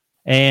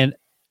 And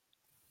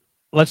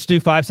let's do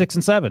 5, 6,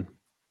 and 7.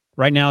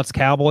 Right now it's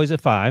Cowboys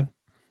at 5,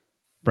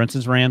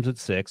 Brinson's Rams at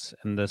 6,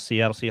 and the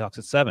Seattle Seahawks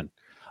at 7.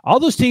 All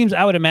those teams,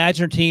 I would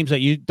imagine, are teams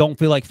that you don't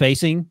feel like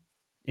facing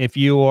if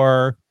you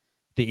are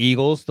the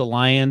Eagles, the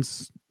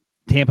Lions,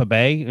 Tampa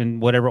Bay,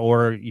 and whatever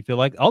order you feel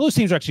like. All those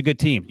teams are actually good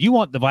teams. You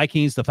want the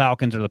Vikings, the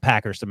Falcons, or the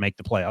Packers to make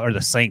the playoff, or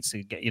the Saints,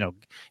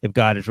 if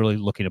God is really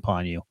looking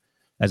upon you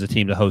as a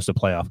team to host a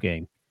playoff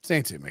game.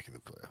 Saints ain't making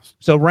the playoffs.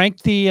 So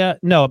rank the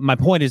my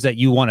point is that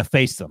you want to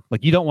face them.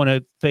 Like you don't want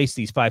to face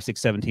these 5, 6,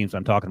 7 teams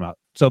I'm talking about.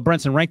 So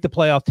Brinson, rank the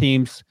playoff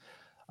teams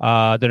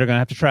that are going to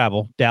have to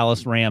travel: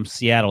 Dallas, Rams,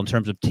 Seattle, in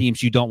terms of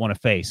teams you don't want to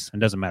face. It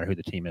doesn't matter who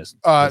the team is.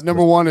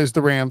 Number 1 is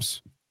the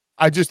Rams.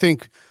 I just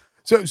think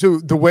so.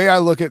 The way I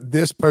look at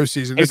this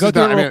postseason, go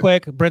through it real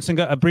quick.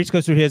 Brinson, Breach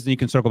goes through his, and you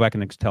can circle back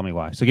and tell me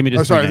why. So give me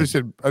this. I just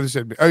said.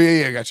 Oh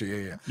yeah,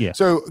 gotcha. Yeah.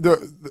 So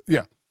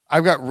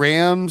I've got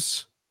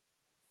Rams,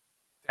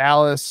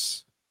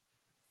 Dallas,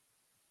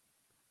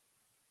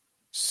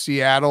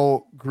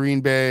 Seattle,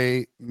 Green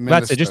Bay, Minnesota.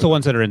 That's it, just the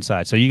ones that are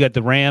inside. So you got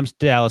the Rams,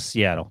 Dallas,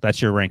 Seattle.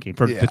 That's your ranking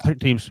for the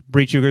teams.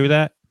 Breach, you agree with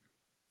that?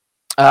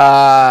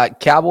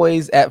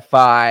 Cowboys at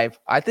 5.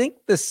 I think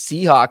the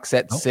Seahawks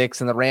at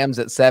 6 and the Rams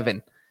at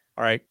 7.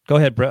 All right, go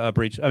ahead,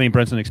 Breach.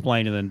 Brinson,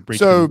 explain, and then Breach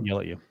can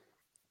yell at you.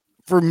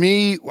 For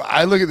me,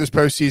 I look at this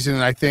postseason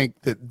and I think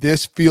that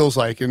this feels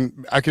like,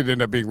 and I could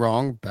end up being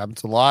wrong,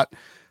 happens a lot.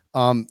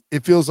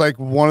 It feels like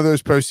one of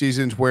those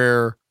postseasons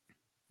where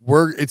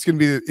it's going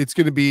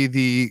to be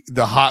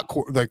the hot,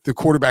 like the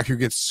quarterback who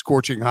gets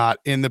scorching hot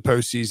in the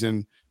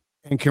postseason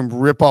and can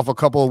rip off a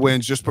couple of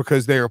wins just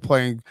because they are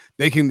playing.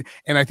 They can,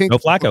 and I think Joe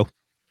Flacco,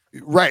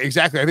 right?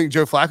 Exactly. I think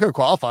Joe Flacco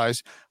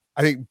qualifies.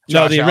 I think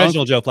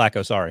original Joe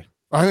Flacco. Sorry,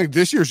 I think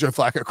this year's Joe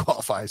Flacco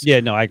qualifies.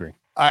 Yeah, no, I agree.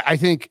 I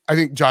think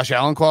Josh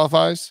Allen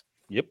qualifies.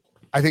 Yep.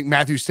 I think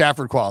Matthew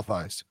Stafford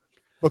qualifies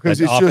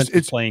because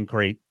it's playing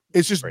great.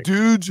 It's just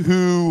dudes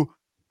who,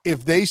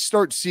 if they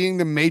start seeing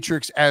the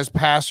matrix as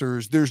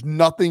passers, there's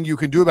nothing you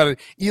can do about it.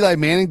 Eli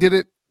Manning did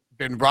it.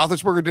 Ben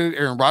Roethlisberger did it.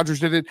 Aaron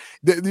Rodgers did it.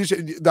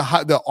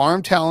 The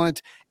arm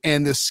talent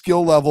and the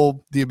skill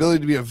level, the ability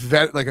to be a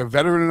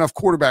veteran enough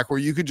quarterback where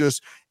you could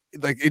just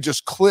it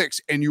just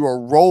clicks and you are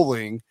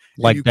rolling.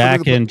 Like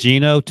Dak and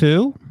Geno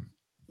too?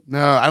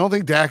 No, I don't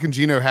think Dak and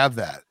Geno have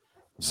that.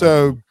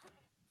 So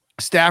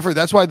Stafford,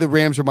 that's why the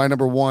Rams are my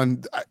number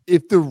 1.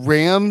 If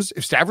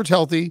Stafford's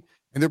healthy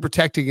and they're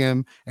protecting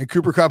him, and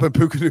Cooper Kupp and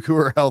Puka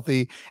Nacua are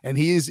healthy, and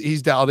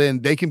he's dialed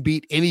in, they can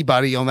beat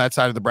anybody on that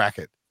side of the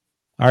bracket.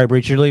 All right,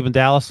 Breach, you're leaving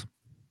Dallas?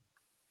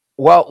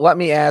 Well, let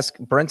me ask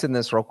Brenton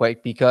this real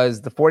quick,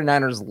 because the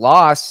 49ers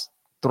loss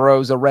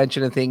throws a wrench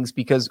into things,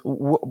 because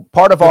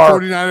part of the our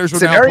 49ers will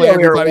now play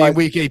everybody in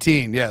week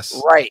 18.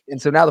 Yes. Right.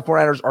 And so now the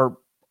 49ers are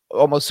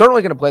almost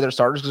certainly going to play their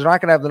starters, because they're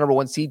not going to have the number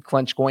 1 seed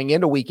clinch going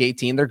into week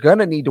 18. They're going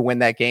to need to win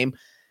that game.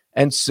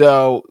 And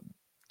so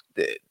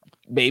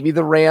maybe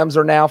the Rams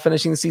are now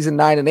finishing the season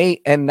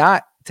 9-8 and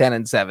not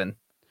 10-7.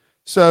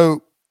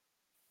 So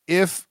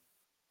if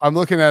I'm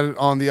looking at it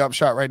on the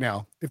upshot right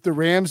now, if the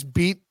Rams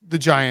beat the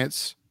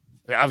Giants,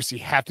 they obviously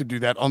have to do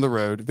that on the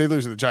road. If they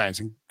lose to the Giants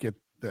and get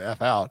the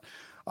F out,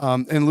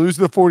 and lose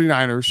to the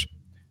 49ers,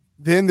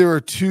 then there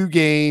are 2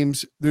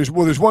 games. There's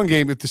one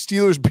game. If the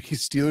Steelers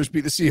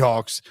beat the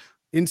Seahawks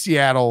in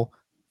Seattle,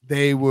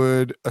 they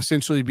would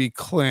essentially be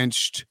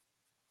clinched,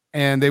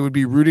 and they would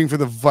be rooting for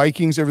the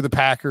Vikings over the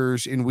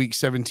Packers in week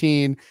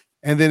 17.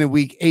 And then in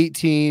week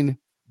 18,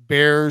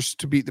 Bears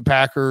to beat the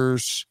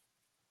Packers,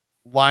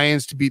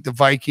 Lions to beat the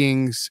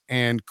Vikings,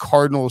 and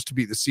Cardinals to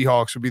beat the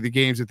Seahawks would be the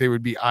games that they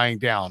would be eyeing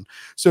down.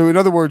 So in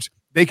other words,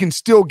 they can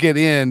still get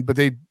in, but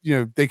they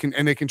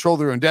control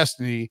their own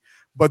destiny,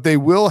 but they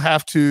will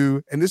have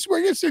to, and this is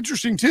where it gets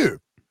interesting too.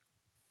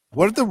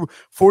 What if the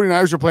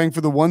 49ers are playing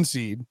for the 1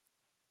 seed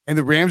and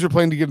the Rams are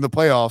playing to get in the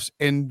playoffs,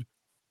 and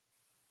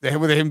they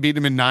haven't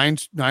beaten them in nine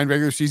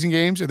regular season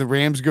games, and the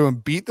Rams go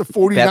and beat the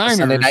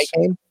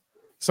 49ers.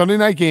 Sunday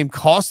night game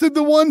costed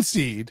the 1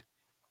 seed,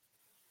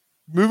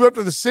 move up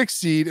to the 6th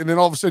seed, and then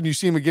all of a sudden you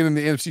see them again in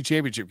the NFC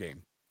Championship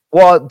game.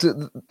 Well,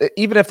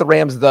 even if the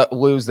Rams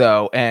lose,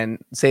 though, and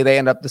say they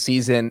end up the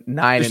season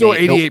 9-8, still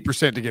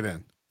 88% to get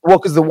in. Well,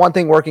 because the one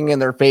thing working in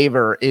their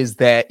favor is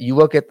that you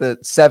look at the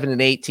 7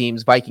 and 8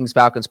 teams: Vikings,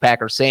 Falcons,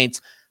 Packers, Saints.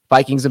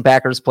 Vikings and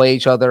Packers play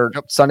each other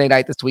Sunday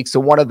night this week, so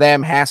one of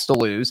them has to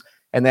lose,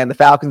 and then the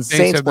Falcons and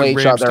Saints play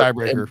each other.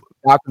 Falcons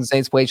and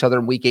Saints play each other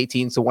in week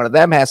 18, so one of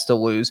them has to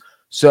lose.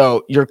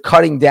 So you're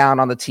cutting down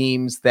on the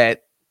teams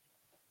that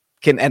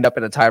can end up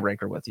in a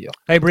tiebreaker with you.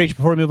 Hey, Breach,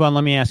 before we move on,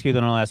 let me ask you,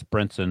 then I'll ask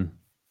Brinson.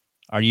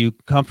 Are you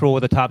comfortable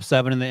with the top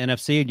 7 in the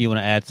NFC, or do you want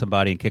to add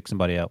somebody and kick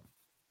somebody out?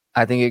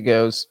 I think it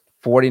goes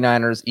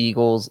 49ers,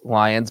 Eagles,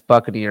 Lions,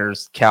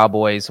 Buccaneers,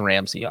 Cowboys,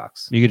 Rams,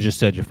 Seahawks. You could just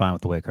said you're fine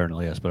with the way it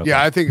currently is, but okay.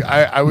 Yeah, I think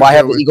I would. Why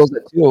have the Eagles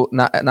at 2,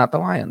 not the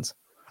Lions?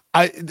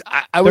 I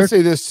would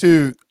say this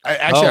too.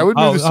 I would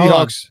move the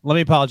Seahawks. Let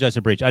me apologize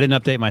to Breach. I didn't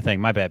update my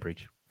thing. My bad,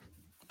 Breach.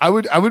 I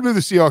would move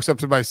the Seahawks up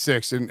to my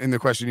 6 in the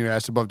question you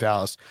asked above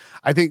Dallas.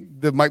 I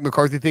think the Mike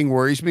McCarthy thing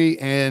worries me,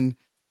 and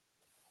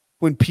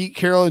when Pete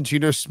Carroll and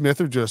Geno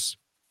Smith are just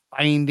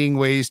finding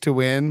ways to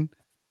win,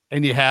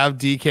 and you have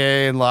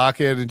DK and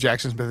Lockett and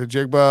Jackson Smith and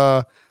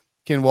Jigba,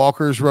 Ken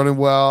Walker's running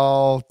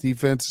well,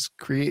 defense is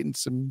creating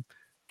some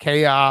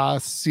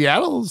chaos.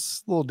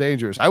 Seattle's a little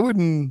dangerous. I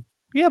wouldn't.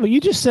 Yeah, but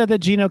you just said that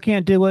Geno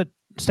can't do what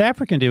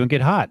Stafford can do and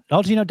get hot.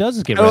 All Geno does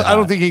is get I hot.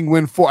 don't think he can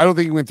win 4. I don't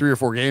think he can win 3 or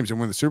 4 games and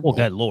win the Super Bowl. Oh,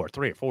 good Lord,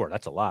 3 or 4.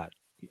 That's a lot.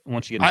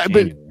 Once you get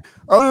in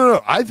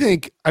no.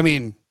 I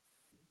mean,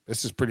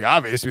 this is pretty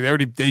obvious. I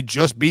mean, they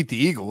just beat the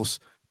Eagles.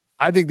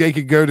 I think they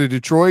could go to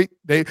Detroit.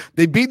 They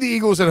beat the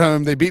Eagles at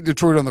home. They beat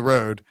Detroit on the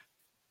road.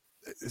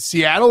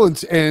 Seattle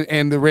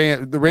and the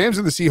Rams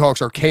and the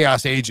Seahawks are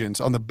chaos agents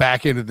on the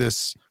back end of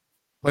this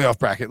playoff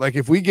bracket. Like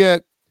if we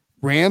get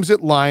Rams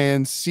at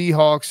Lions,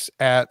 Seahawks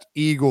at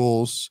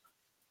Eagles,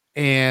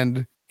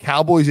 and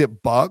Cowboys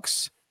at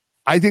Bucks,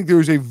 I think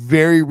there's a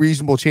very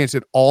reasonable chance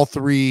that all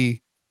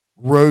 3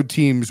 road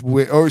teams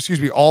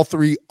all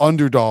 3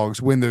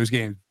 underdogs win those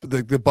games.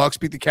 The Bucks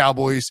beat the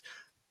Cowboys,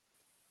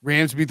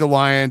 Rams beat the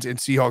Lions, and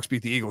Seahawks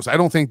beat the Eagles. I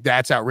don't think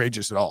that's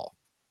outrageous at all.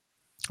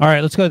 All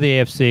right, let's go to the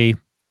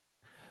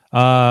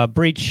AFC.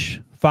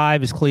 Breach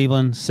 5 is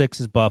Cleveland, 6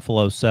 is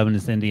Buffalo, 7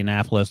 is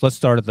Indianapolis. Let's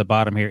start at the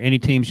bottom here. Any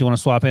teams you want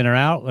to swap in or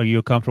out? Or are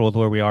you comfortable with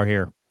where we are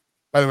here?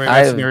 By the way, in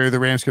that scenario, the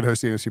Rams could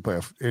host the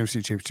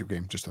NFC Championship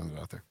game. Just throwing it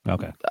out there.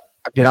 Okay.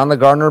 Get on the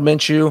Gardner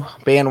Minshew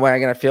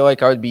bandwagon. I feel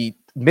like I would be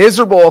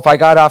miserable if I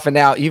got off and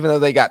out, even though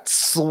they got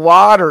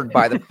slaughtered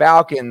by the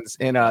Falcons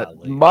in a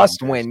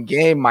must-win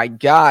game. My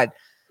God.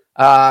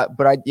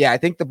 But I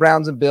think the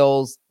Browns and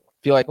Bills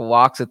feel like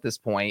locks at this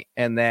point.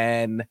 And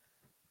then,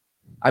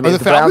 I mean, are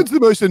the Falcons the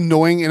most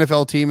annoying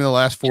NFL team in the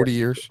last 40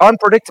 years?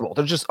 Unpredictable.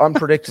 They're just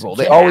unpredictable.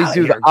 They always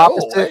do the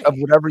opposite of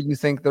whatever you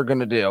think they're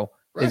going to do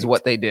is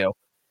what they do.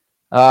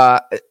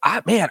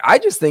 I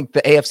just think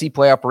the AFC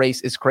playoff race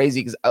is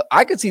crazy because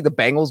I could see the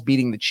Bengals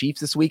beating the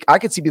Chiefs this week. I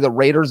could see the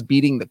Raiders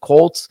beating the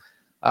Colts,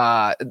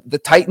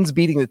 the Titans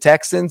beating the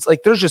Texans.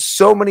 Like there's just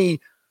so many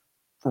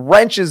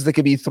wrenches that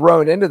could be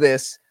thrown into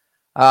this.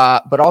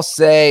 But I'll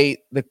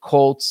say the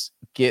Colts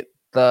get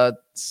the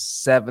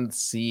 7th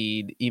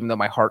seed, even though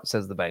my heart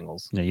says the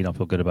Bengals. Yeah, you don't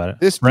feel good about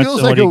it. This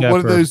feels like one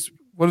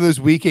of those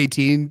week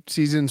 18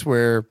 seasons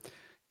where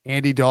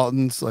Andy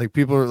Dalton's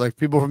people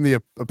from the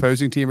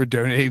opposing team are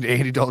donating to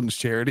Andy Dalton's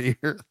charity.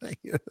 Oh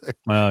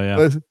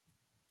yeah.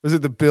 Was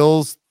it the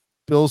Bills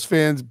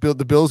fans?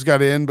 The Bills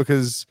got in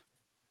because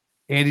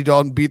Andy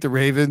Dalton beat the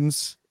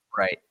Ravens.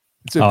 Right.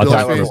 It's a Bills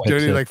fans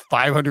donated like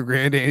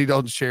 $500,000 to Andy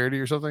Dalton's charity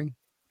or something.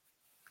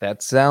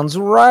 That sounds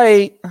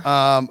right.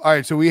 All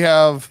right, so we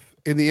have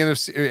in the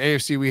NFC,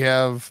 AFC, we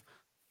have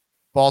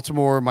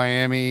Baltimore,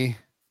 Miami.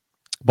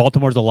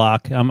 Baltimore's a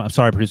lock. I'm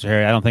sorry, producer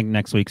Harry. I don't think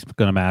next week's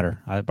going to matter.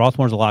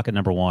 Baltimore's a lock at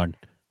number 1,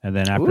 and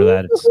then after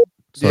that, it's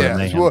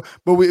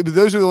but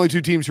those are the only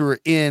two teams who are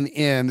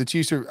in. The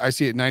Chiefs are, I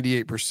see at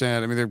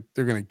 98%. I mean,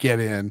 they're going to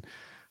get in.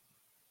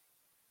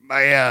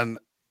 Man,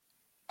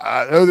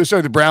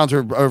 the Browns are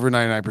over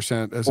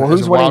 99%. Well,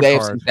 who's winning the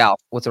AFC South?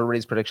 What's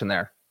everybody's prediction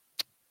there?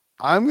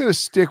 I'm going to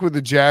stick with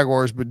the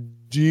Jaguars, but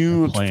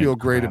do not feel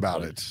great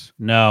about it.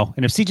 No,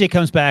 and if CJ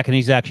comes back and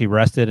he's actually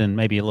rested and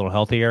maybe a little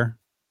healthier,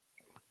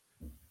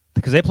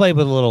 because they played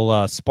with a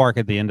little spark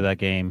at the end of that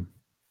game.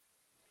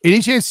 Any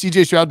chance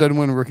CJ Stroud doesn't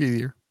win Rookie of the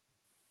Year?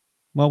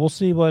 Well, we'll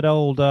see what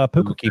old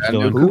Puka keeps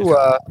doing.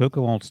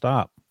 Puka won't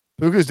stop.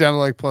 Puka's down to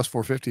like plus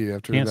 450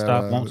 after Can't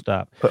stop, won't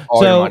stop. Put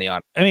all your money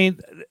on. I mean,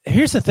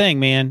 here's the thing,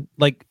 man.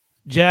 Like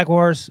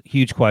Jaguars,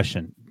 huge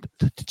question.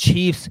 The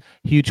Chiefs,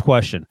 huge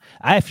question.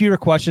 I have fewer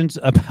questions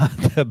about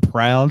the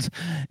Browns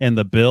and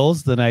the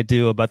Bills than I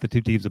do about the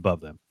two teams above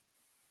them.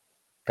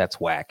 That's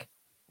whack.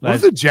 What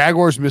if the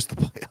Jaguars miss the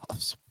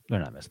playoffs? They're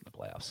not missing the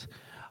playoffs.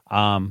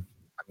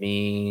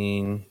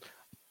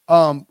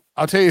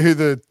 I'll tell you who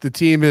the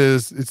team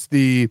is. It's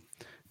the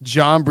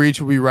John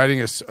Breach will be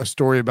writing a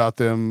story about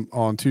them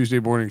on Tuesday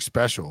morning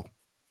special.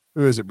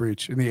 Who is it,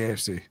 Breach, in the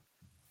AFC?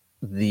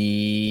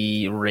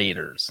 The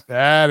Raiders.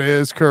 That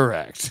is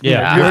correct.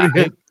 Yeah.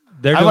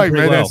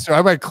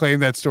 I might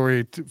claim that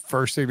story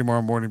first thing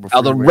tomorrow morning.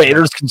 Before the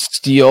Raiders can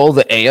steal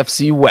the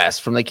AFC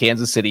West from the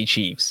Kansas City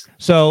Chiefs.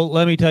 So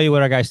let me tell you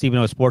what our guy Stephen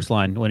O's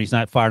Sportsline, when he's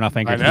not firing off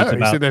angry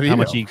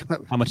tweets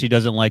about how much he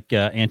doesn't like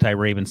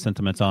anti-Raven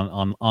sentiments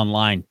on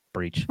online,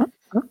 Breach. By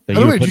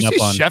the way, did you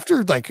see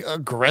Schefter like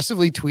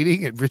aggressively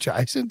tweeting at Rich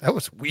Eisen? That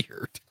was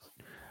weird.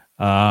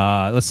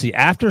 Let's see.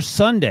 After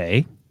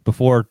Sunday,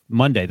 before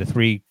Monday, the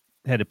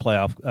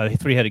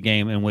three-headed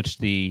game in which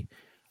the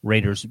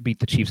Raiders beat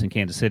the Chiefs in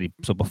Kansas City.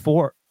 So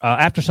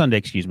after Sunday,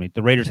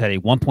 the Raiders had a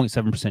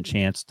 1.7%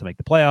 chance to make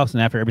the playoffs.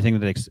 And after everything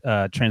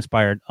that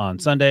transpired on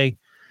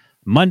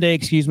Monday,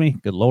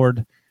 good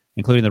Lord,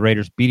 including the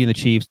Raiders beating the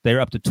Chiefs, they're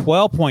up to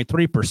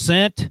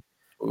 12.3%.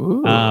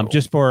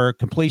 Just for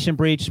completion,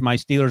 Breach, my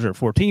Steelers are at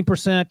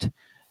 14%,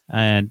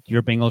 and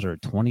your Bengals are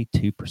at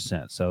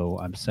 22%. So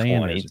I'm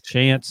saying there's a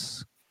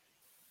chance.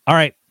 All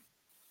right,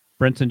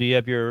 Brinson, do you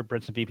have your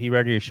Brinson VP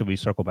ready, or should we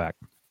circle back?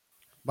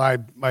 My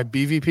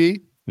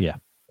BVP? Yeah.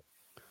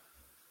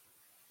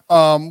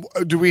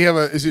 Do we have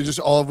is it just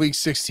all of week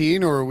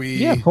 16, or are we?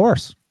 Yeah, of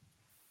course.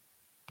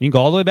 You can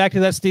go all the way back to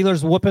that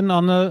Steelers whooping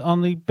on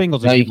the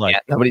Bengals. No, you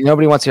can't.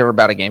 Nobody wants to hear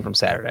about a game from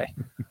Saturday.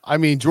 I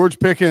mean, George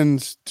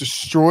Pickens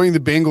destroying the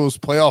Bengals'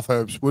 playoff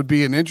hopes would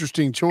be an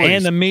interesting choice.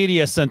 And the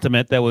media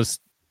sentiment that was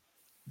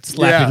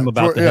slapping him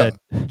about the head.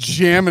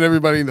 Jamming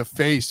everybody in the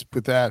face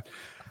with that.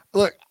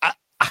 Look, I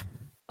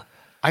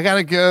got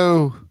to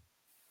go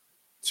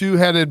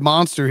two-headed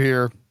monster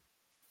here.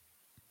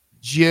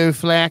 Joe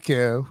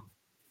Flacco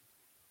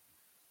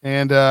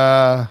and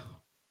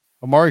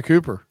Amari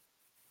Cooper.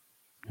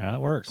 Yeah,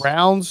 that works.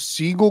 Browns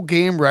single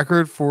game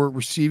record for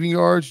receiving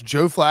yards.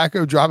 Joe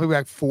Flacco dropping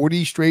back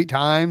 40 straight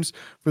times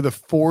for the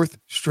fourth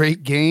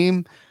straight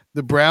game.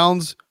 The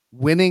Browns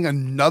winning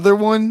another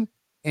one.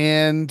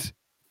 And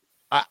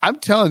I'm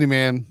telling you,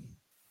 man,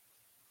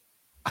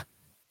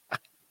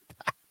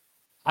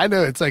 I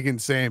know it's like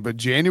insane, but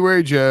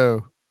January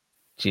Joe.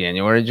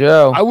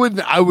 I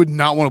would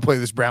not want to play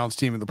this Browns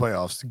team in the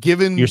playoffs.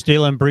 Given you're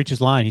stealing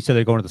Breach's line. He said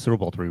they're going to the Super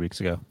Bowl 3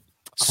 weeks ago.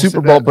 Super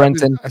Bowl,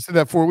 Brenton. I said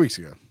that 4 weeks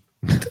ago.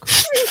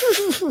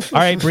 All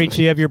right, Breach,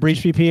 you have your Breach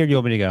VP, or do you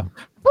want me to go?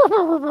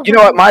 You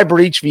know what? My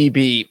Breach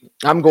VP,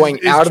 I'm going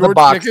out of the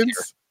box here.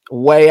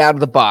 Way out of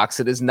the box.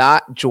 It is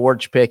not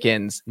George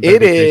Pickens.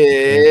 It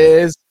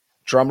is,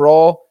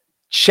 drumroll,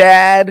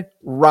 Chad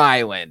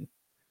Ryland.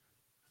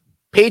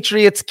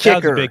 Patriots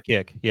kicker. That was a big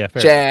kick. Yeah,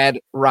 fair. Chad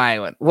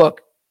Ryland.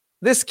 Look,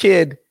 this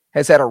kid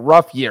has had a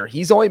rough year.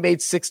 He's only made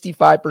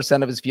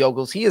 65% of his field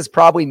goals. He is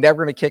probably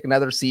never going to kick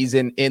another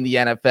season in the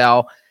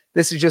NFL.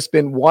 This has just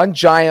been one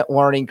giant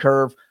learning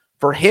curve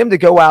for him to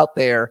go out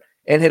there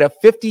and hit a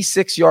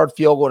 56-yard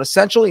field goal and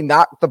essentially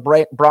knock the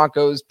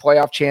Broncos'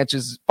 playoff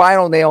chances,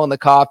 final nail in the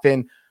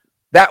coffin.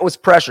 That was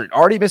pressured.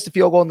 Already missed a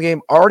field goal in the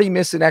game, already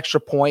missed an extra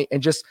point,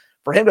 and just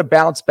for him to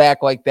bounce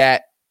back like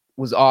that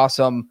was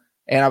awesome.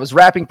 And I was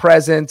wrapping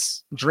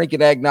presents,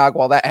 drinking eggnog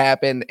while that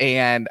happened,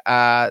 and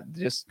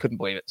just couldn't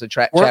believe it. So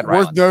Chad Ryland.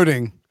 Worth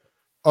noting,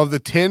 of the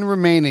 10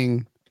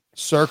 remaining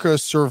circa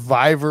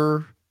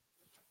Survivor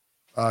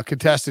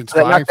contestants,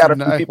 that knocked out a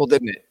few people,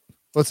 didn't it?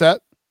 What's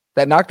that?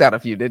 That knocked out a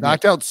few, didn't it?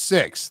 Knocked out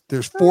 6.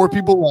 There's 4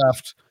 people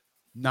left.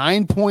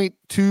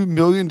 $9.2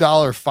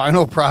 million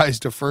final prize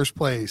to first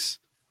place.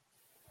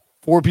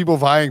 4 people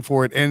vying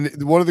for it.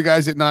 And one of the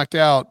guys that knocked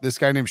out, this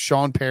guy named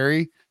Sean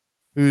Perry,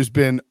 who's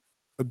been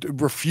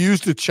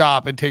refused to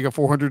chop and take a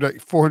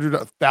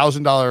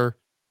 $400,000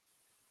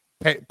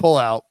 pull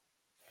out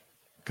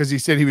because he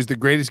said he was the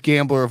greatest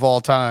gambler of all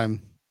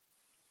time.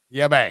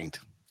 Yeah, banged.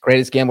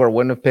 Greatest gambler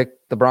wouldn't have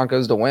picked the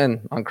Broncos to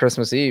win on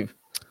Christmas Eve.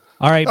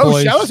 All right, Oh,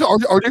 boys. shout out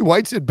to RJ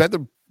White said bet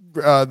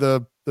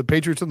the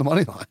Patriots on the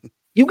money line.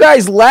 You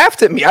guys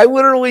laughed at me. I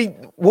literally,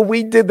 when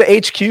we did the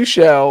HQ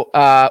show,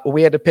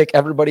 we had to pick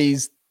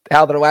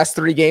how their last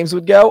 3 games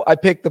would go. I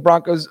picked the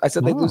Broncos. I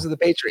said they'd lose to the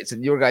Patriots,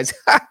 and you guys,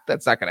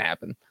 that's not going to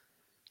happen.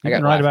 You've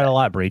been right about a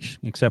lot, Breach,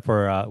 except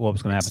for what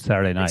was going to happen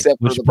Saturday night,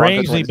 which the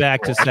brings me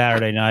back to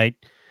Saturday night.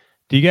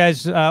 Do you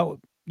guys know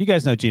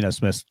Geno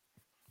Smith's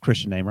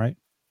Christian name, right?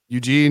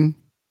 Eugene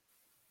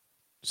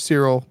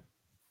Cyril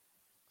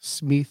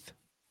Smith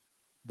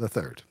the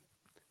third.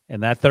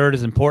 And that third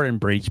is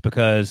important, Breach,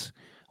 because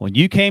when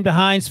you came to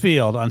Heinz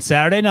Field on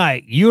Saturday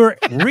night, you were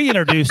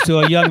reintroduced to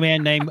a young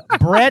man named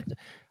Brett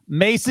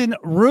Mason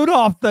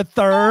Rudolph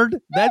III.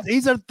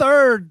 He's a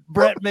third,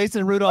 Brett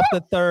Mason Rudolph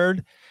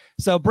III.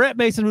 So Brett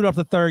Mason Rudolph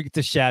III gets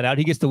a shout out.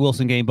 He gets the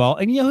Wilson game ball.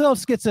 And you know who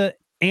else gets an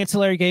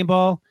ancillary game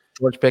ball?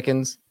 George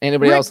Pickens.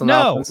 Anybody else on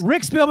the offense?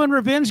 Rick Spielman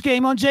revenge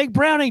game on Jake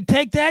Browning.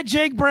 Take that,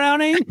 Jake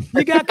Browning.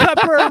 You got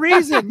cut for a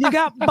reason. You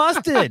got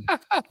busted.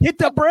 Hit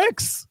the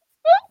bricks.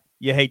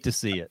 You hate to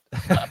see it.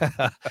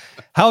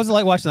 How was it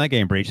like watching that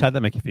game, Breach? How'd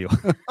that make you feel?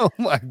 Oh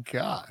my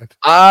God.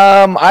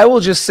 I will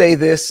just say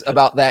this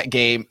about that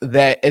game,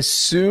 that as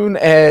soon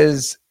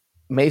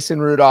Mason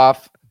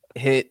Rudolph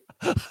hit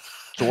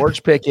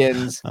George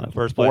Pickens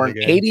for an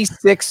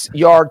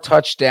 86-yard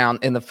touchdown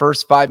in the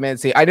first 5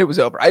 minutes, I knew it was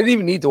over. I didn't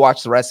even need to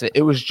watch the rest of it.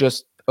 It was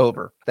just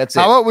over. That's it.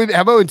 How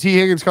about when T.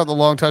 Higgins caught the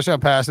long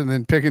touchdown pass and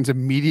then Pickens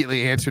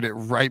immediately answered it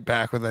right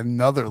back with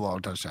another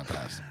long touchdown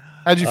pass?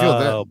 How'd you feel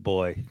there? Oh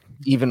boy.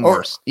 Even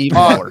worse.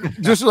 Worse.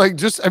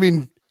 I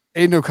mean,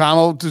 Aiden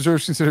O'Connell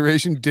deserves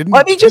consideration.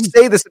 Let me just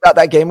say this about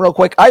that game real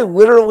quick. I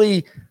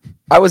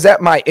was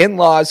at my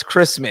in-laws'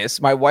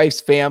 Christmas, my wife's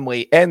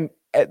family, and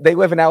they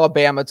live in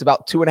Alabama. It's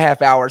about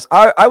 2.5 hours.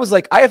 I was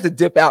like, I have to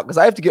dip out because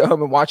I have to get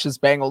home and watch this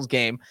Bengals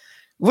game.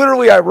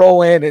 Literally, I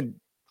roll in and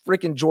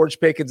freaking George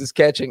Pickens is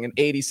catching an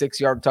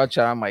 86-yard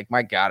touchdown. I'm like,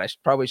 my God, I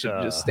probably should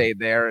have just stayed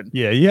there. And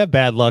yeah, you have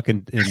bad luck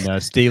in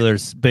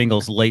Steelers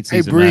Bengals late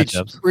season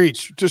matchups.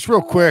 Breach, just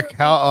real quick,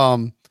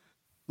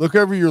 look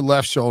over your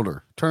left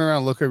shoulder. Turn around,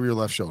 and look over your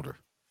left shoulder.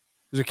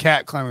 There's a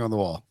cat climbing on the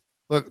wall.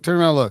 Look,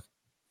 turn around, look.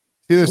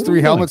 See those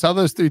 3 helmets? How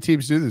those 3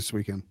 teams do this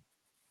weekend?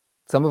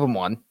 Some of them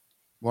won.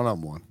 One of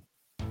them won.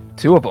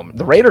 2 of them.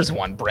 The Raiders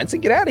won.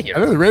 Brenton, get out of here. I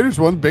know the Raiders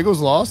won.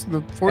 Bengals lost. And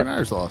the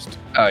 49ers lost.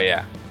 Oh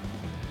yeah.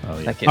 All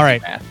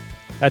right.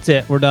 That's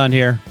it. We're done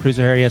here.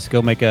 Cruiser Harry has to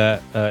go make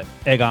a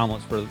egg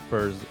omelets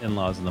for his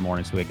in-laws in the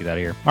morning so we can get out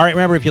of here. All right.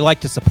 Remember, if you'd like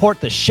to support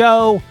the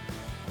show,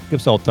 give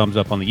us all a thumbs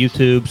up on the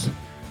YouTubes.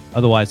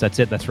 Otherwise, that's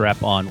it. That's a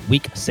wrap on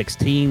Week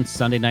 16,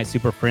 Sunday Night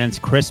Super Friends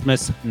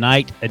Christmas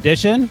Night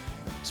Edition.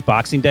 It's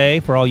Boxing Day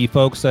for all you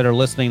folks that are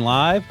listening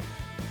live.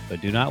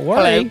 But do not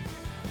worry. Hello.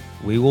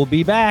 We will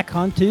be back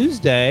on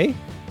Tuesday,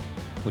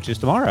 which is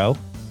tomorrow.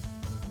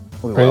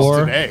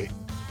 Today.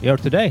 Yeah,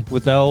 today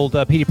with the old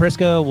Petey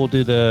Prisco. We'll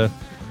do the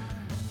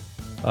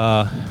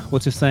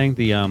what's his thing?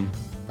 The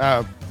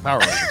power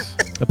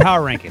rankings. The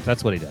power rankings.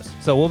 That's what he does.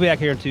 So we'll be back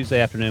here on Tuesday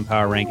afternoon,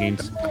 power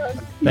rankings.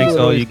 Thanks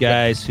to all you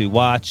guys who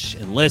watch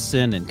and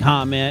listen and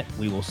comment.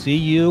 We will see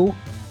you.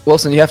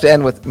 Wilson, you have to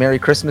end with Merry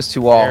Christmas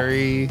to all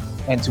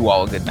and to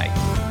all a good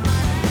night.